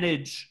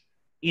 manage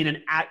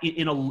in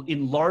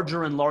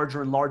larger and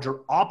larger and larger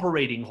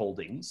operating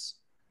holdings,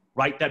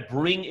 right, that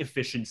bring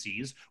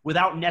efficiencies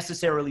without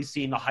necessarily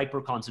seeing a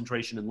hyper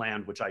concentration in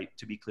land, which I,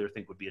 to be clear,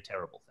 think would be a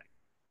terrible thing.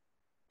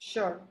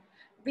 Sure.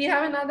 We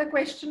have another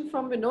question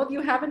from Vinod.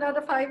 You have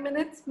another 5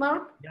 minutes,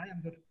 Mark? Yeah,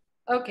 I'm good.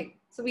 Okay.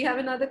 So we have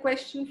another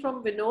question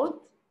from Vinod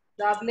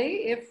Dable,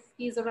 if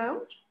he's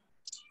around.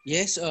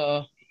 Yes.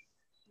 Go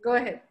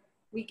ahead.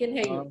 We can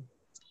hear you.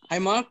 Hi,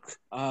 Mark.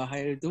 Hi,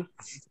 Ritu.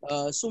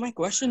 So my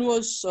question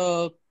was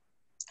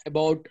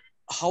about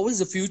how is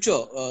the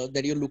future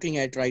that you're looking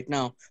at right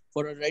now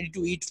for a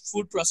ready-to-eat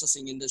food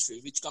processing industry,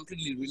 which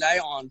completely rely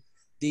on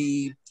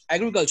the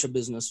agriculture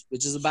business,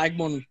 which is the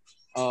backbone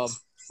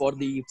for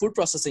the food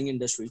processing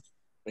industry,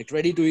 like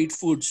ready-to-eat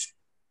foods.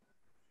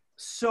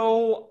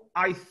 So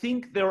I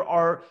think there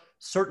are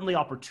certainly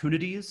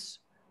opportunities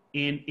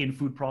in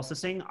food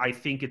processing. I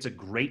think it's a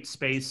great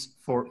space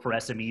for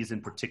SMEs in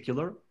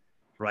particular,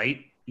 right?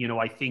 You know,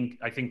 I think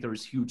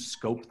there's huge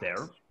scope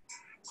there.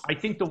 I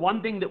think the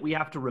one thing that we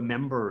have to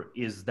remember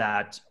is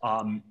that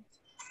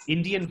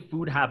Indian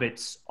food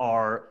habits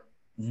are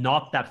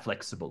not that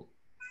flexible,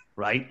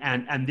 right?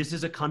 And this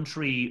is a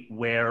country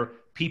where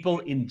people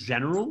in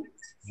general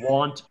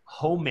want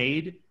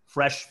homemade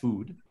fresh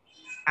food,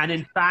 and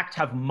in fact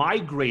have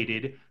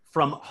migrated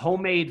from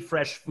homemade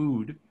fresh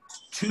food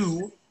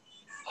to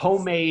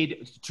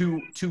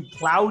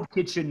cloud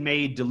kitchen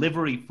made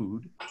delivery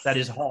food that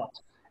is hot,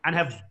 and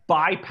have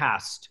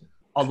bypassed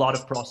a lot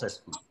of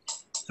processed food.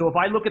 So if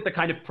I look at the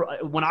kind of,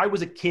 when I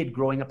was a kid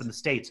growing up in the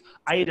States,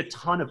 I ate a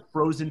ton of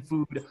frozen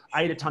food.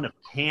 I ate a ton of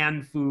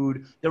canned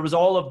food. There were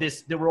all of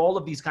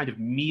these kind of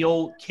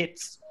meal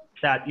kits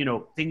that, you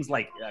know, things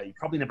like, you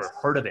probably never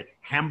heard of it,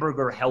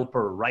 Hamburger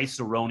Helper,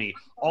 Rice-A-Roni,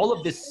 all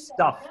of this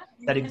stuff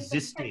that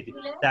existed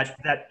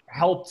that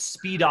helped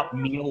speed up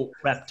meal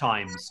prep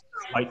times,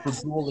 right, for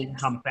dual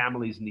income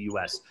families in the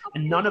US.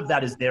 And none of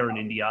that is there in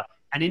India.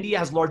 And India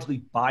has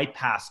largely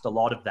bypassed a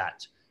lot of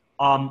that.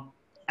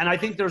 And I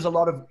think there's a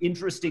lot of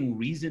interesting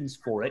reasons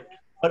for it,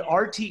 but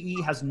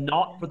RTE has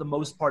not, for the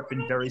most part,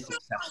 been very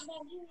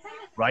successful,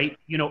 right?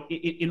 You know,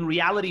 in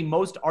reality,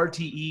 most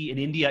RTE in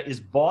India is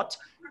bought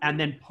and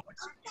then put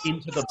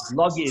into the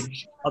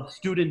luggage of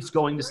students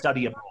going to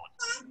study abroad,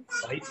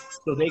 right?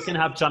 So they can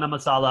have chana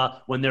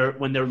masala when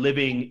they're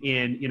living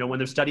in, you know, when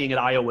they're studying at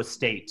Iowa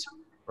State,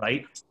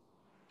 right?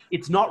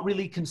 It's not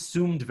really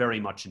consumed very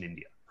much in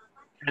India.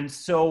 And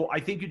so I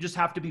think you just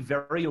have to be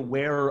very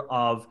aware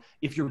of,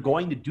 if you're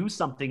going to do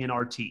something in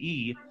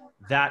RTE,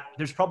 that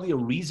there's probably a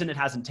reason it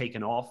hasn't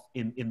taken off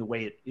in the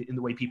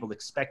way people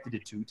expected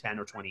it to 10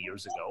 or 20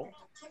 years ago,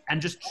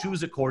 and just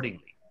choose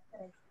accordingly.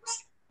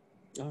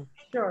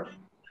 Sure.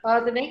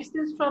 The next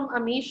is from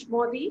Amish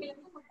Modi.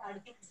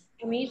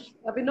 Amish,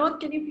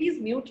 Vinod, can you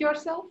please mute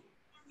yourself?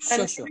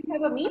 Sure. We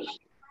have Amish.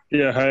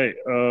 Yeah, hi.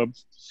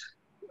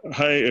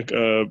 Hi,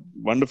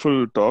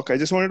 wonderful talk. I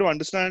just wanted to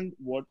understand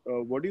what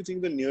do you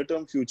think the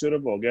near-term future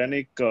of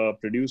organic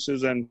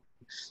produces, and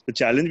the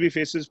challenge we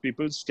face is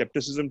people's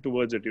skepticism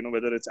towards it, you know,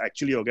 whether it's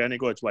actually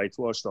organic or it's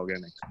whitewashed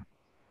organic.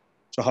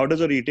 So how does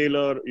a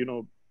retailer, you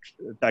know,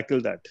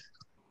 tackle that?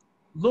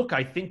 Look,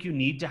 I think you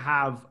need to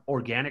have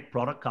organic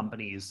product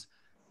companies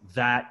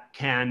that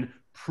can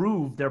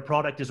prove their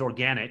product is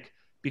organic,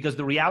 because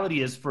the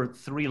reality is, for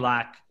 3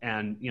 lakh,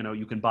 and, you know,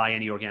 you can buy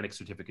any organic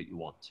certificate you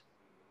want.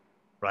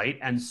 Right.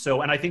 And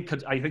so, and I think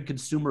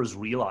consumers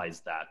realize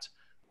that,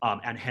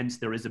 and hence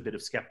there is a bit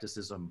of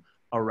skepticism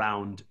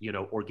around, you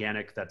know,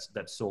 organic that's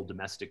sold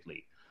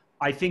domestically.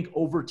 I think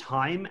over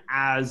time,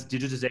 as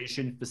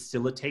digitization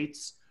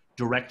facilitates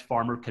direct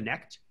farmer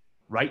connect,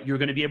 right, you're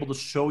going to be able to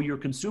show your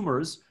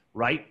consumers,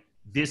 right,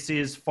 this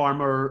is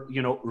farmer,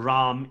 you know,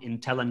 Ram in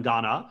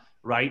Telangana,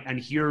 right, and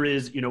here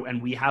is, you know,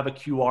 and we have a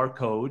QR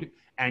code,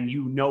 and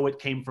you know it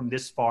came from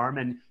this farm,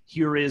 and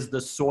here is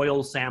the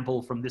soil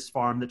sample from this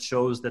farm that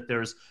shows that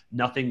there's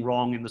nothing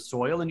wrong in the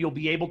soil. And you'll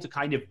be able to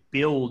kind of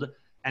build,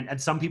 and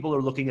some people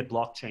are looking at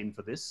blockchain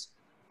for this,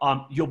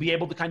 you'll be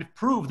able to kind of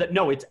prove that,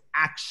 no, it's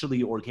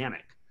actually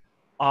organic.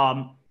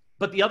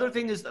 But the other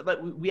thing is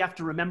that we have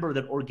to remember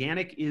that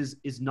organic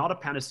is not a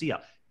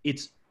panacea.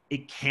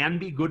 It can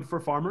be good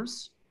for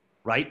farmers,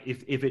 right,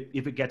 if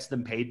it gets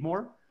them paid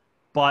more.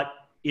 But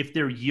if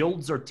their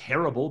yields are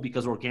terrible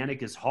because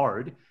organic is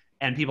hard,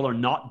 and people are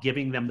not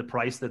giving them the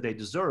price that they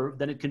deserve,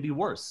 then it can be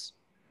worse.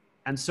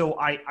 And so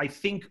I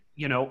think,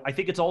 you know, I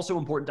think it's also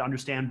important to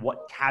understand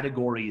what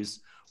categories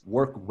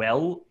work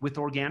well with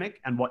organic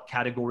and what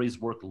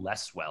categories work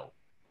less well.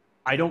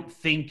 I don't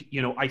think,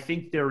 you know, I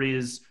think there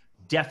is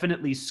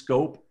definitely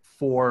scope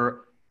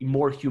for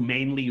more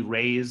humanely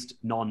raised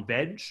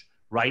non-veg,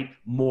 right?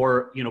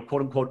 More, you know,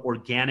 quote unquote,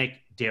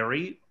 organic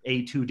dairy,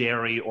 A2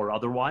 dairy or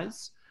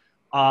otherwise.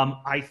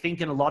 I think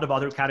in a lot of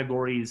other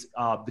categories,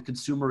 the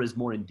consumer is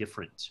more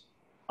indifferent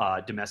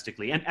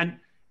domestically.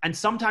 And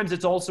sometimes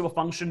it's also a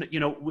function,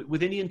 you know,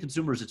 with Indian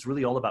consumers, it's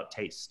really all about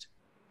taste.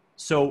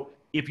 So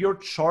if you're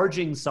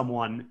charging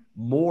someone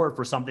more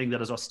for something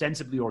that is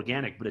ostensibly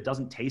organic, but it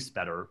doesn't taste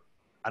better,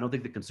 I don't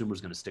think the consumer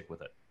is going to stick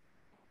with it.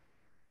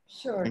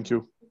 Sure. Thank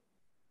you.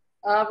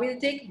 We'll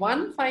take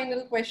one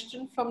final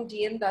question from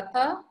DN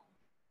Datta.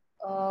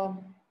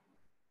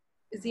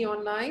 Is he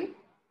online?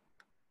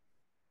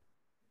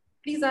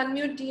 Please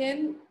unmute,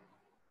 DN.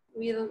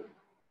 You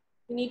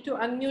need to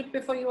unmute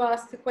before you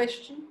ask the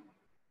question.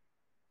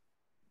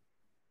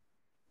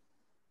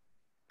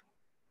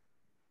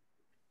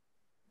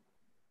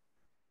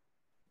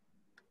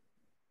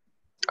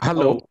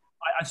 Hello.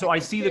 So I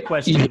see the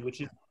question,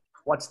 which is,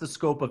 what's the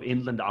scope of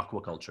inland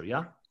aquaculture?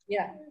 Yeah.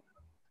 Yeah.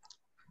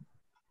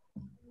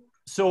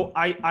 So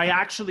I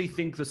actually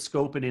think the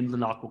scope in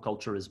inland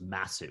aquaculture is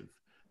massive.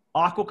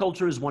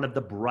 Aquaculture is one of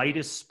the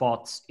brightest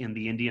spots in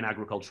the Indian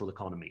agricultural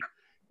economy.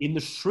 In the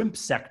shrimp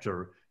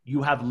sector,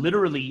 you have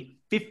literally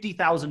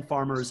 50,000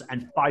 farmers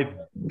and $5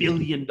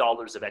 billion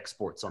of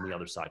exports on the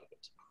other side of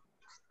it,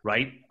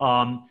 right?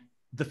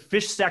 The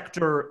fish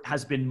sector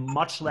has been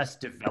much less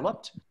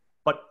developed,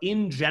 but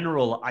in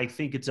general, I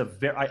think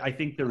I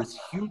think there is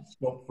huge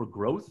scope for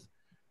growth.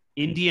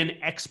 Indian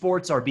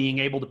exports are being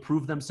able to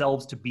prove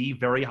themselves to be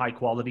very high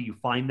quality. You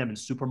find them in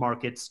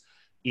supermarkets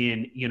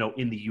in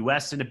the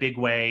US in a big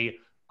way.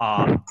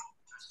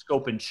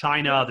 Scope in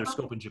China, there's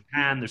scope in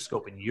Japan, there's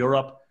scope in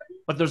Europe,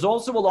 but there's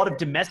also a lot of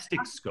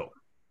domestic scope,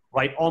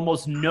 right?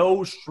 Almost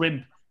no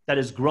shrimp that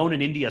is grown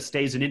in India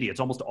stays in India. It's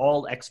almost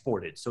all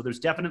exported. So there's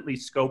definitely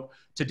scope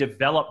to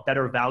develop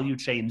better value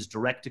chains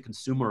direct to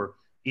consumer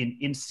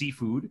in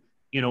seafood,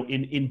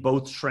 in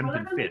both shrimp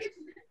and fish.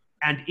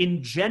 And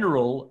in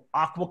general,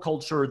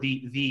 aquaculture,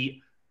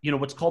 the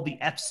what's called the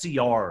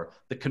FCR,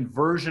 the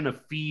conversion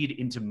of feed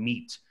into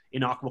meat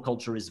in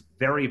aquaculture is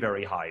very,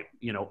 very high,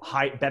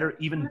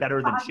 even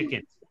better than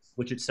chicken,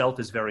 which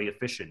itself is very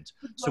efficient.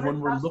 So when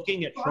we're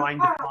looking at trying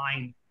to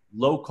find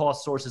low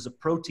cost sources of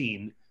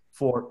protein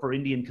for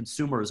Indian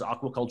consumers,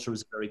 aquaculture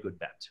is a very good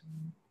bet.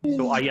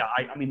 So I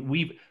mean,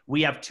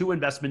 we have two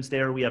investments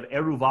there. We have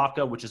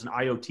Eruvaka, which is an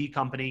IoT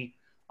company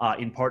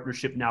in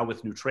partnership now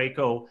with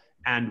Nutreco,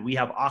 and we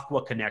have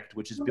Aqua Connect,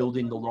 which is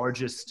building the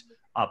largest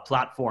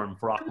platform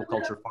for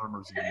aquaculture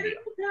farmers in India.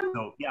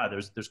 So yeah,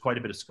 there's quite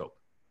a bit of scope.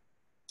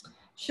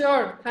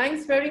 Sure.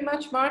 Thanks very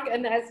much, Mark.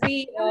 And as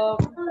we call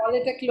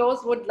it a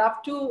close, would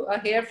love to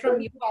hear from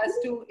you as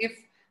to if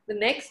the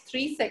next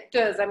three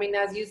sectors, I mean,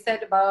 as you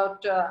said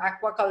about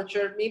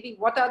aquaculture, maybe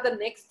what are the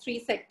next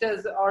three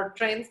sectors or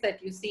trends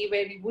that you see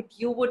where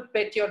you would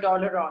bet your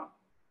dollar on?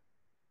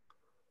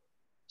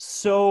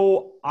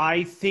 So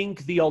I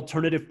think the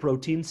alternative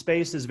protein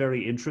space is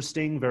very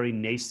interesting, very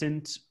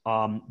nascent,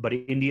 but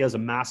India is a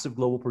massive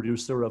global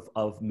producer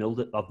of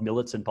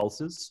millets and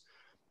pulses.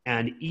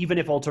 And even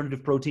if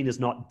alternative protein is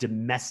not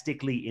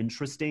domestically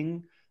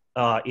interesting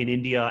in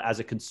India as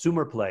a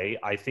consumer play,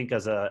 I think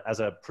as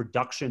a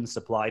production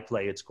supply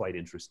play, it's quite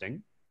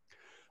interesting.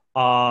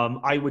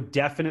 I would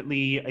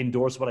definitely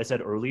endorse what I said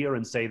earlier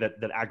and say that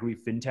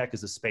agri-fintech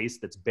is a space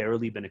that's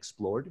barely been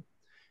explored.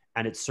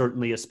 And it's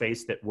certainly a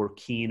space that we're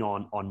keen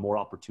on more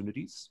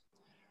opportunities.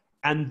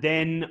 And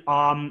then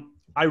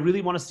I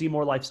really want to see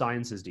more life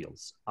sciences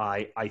deals.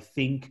 I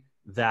think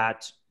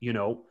that,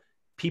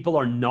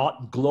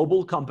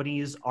 global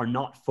companies are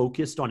not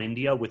focused on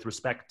India with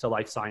respect to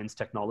life science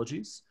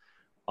technologies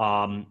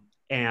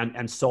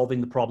and solving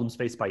the problems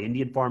faced by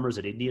Indian farmers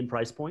at Indian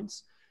price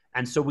points.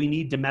 And so we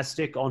need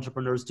domestic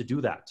entrepreneurs to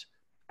do that.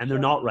 And they're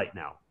not right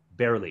now.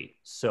 Barely.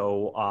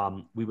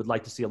 So we would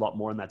like to see a lot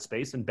more in that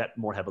space and bet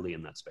more heavily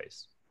in that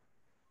space.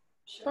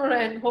 Sure,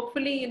 and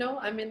hopefully,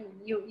 I mean,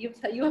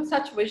 you have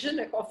such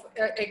vision of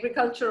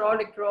agriculture all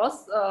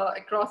across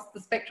the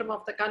spectrum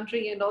of the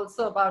country, and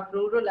also about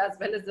rural as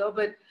well as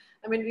urban.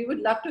 I mean, we would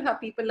love to have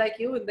people like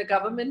you in the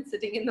government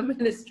sitting in the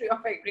Ministry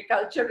of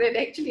Agriculture and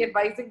actually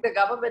advising the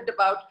government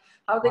about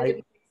how they can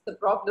fix the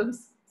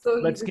problems. So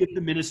let's give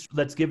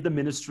the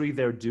ministry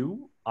their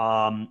due.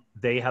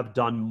 They have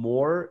done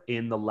more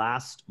in the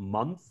last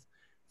month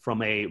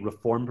from a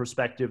reform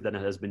perspective than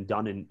it has been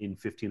done in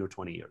 15 or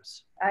 20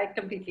 years. I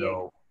completely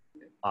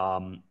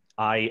agree.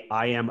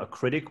 I am a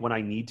critic when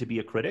I need to be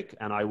a critic,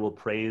 and I will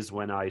praise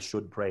when I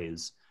should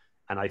praise.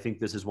 And I think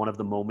this is one of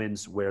the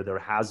moments where there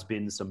has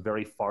been some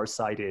very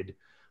far-sighted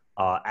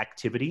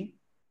activity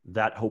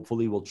that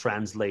hopefully will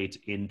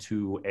translate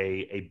into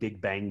a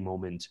big bang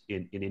moment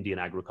in Indian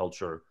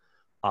agriculture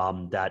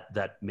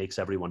that makes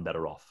everyone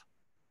better off.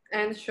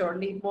 And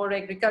surely more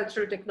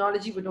agricultural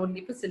technology would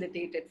only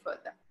facilitate it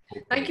further.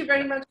 Thank you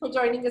very much for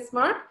joining us,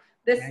 Mark.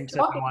 This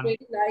talk is really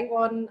live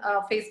on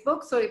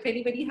Facebook. So if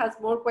anybody has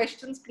more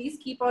questions, please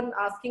keep on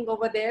asking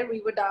over there. We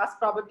would ask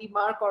probably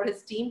Mark or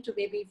his team to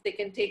maybe if they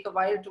can take a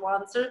while to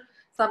answer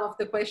some of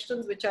the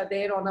questions which are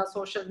there on our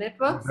social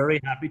networks. I'm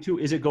very happy to.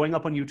 Is it going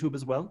up on YouTube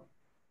as well?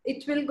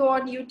 It will go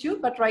on YouTube,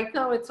 but right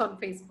now it's on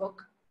Facebook.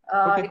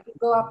 It will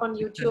go up on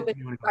YouTube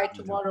by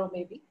tomorrow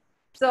maybe.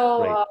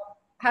 So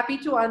happy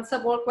to answer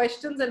more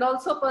questions. And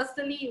also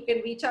personally, you can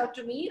reach out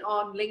to me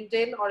on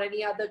LinkedIn or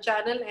any other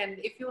channel. And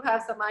if you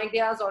have some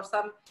ideas or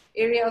some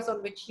areas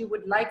on which you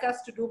would like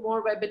us to do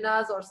more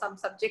webinars or some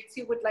subjects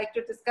you would like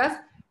to discuss,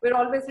 we're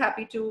always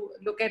happy to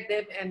look at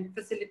them and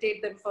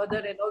facilitate them further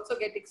and also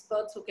get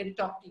experts who can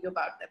talk to you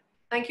about them.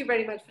 Thank you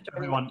very much for joining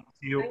Everyone, us.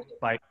 see you.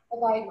 Bye.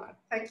 Bye-bye, Mark.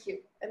 Thank you.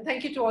 And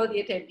thank you to all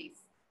the attendees.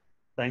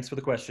 Thanks for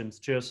the questions.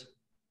 Cheers.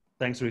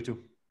 Thanks, Ritu.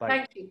 Bye.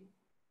 Thank you.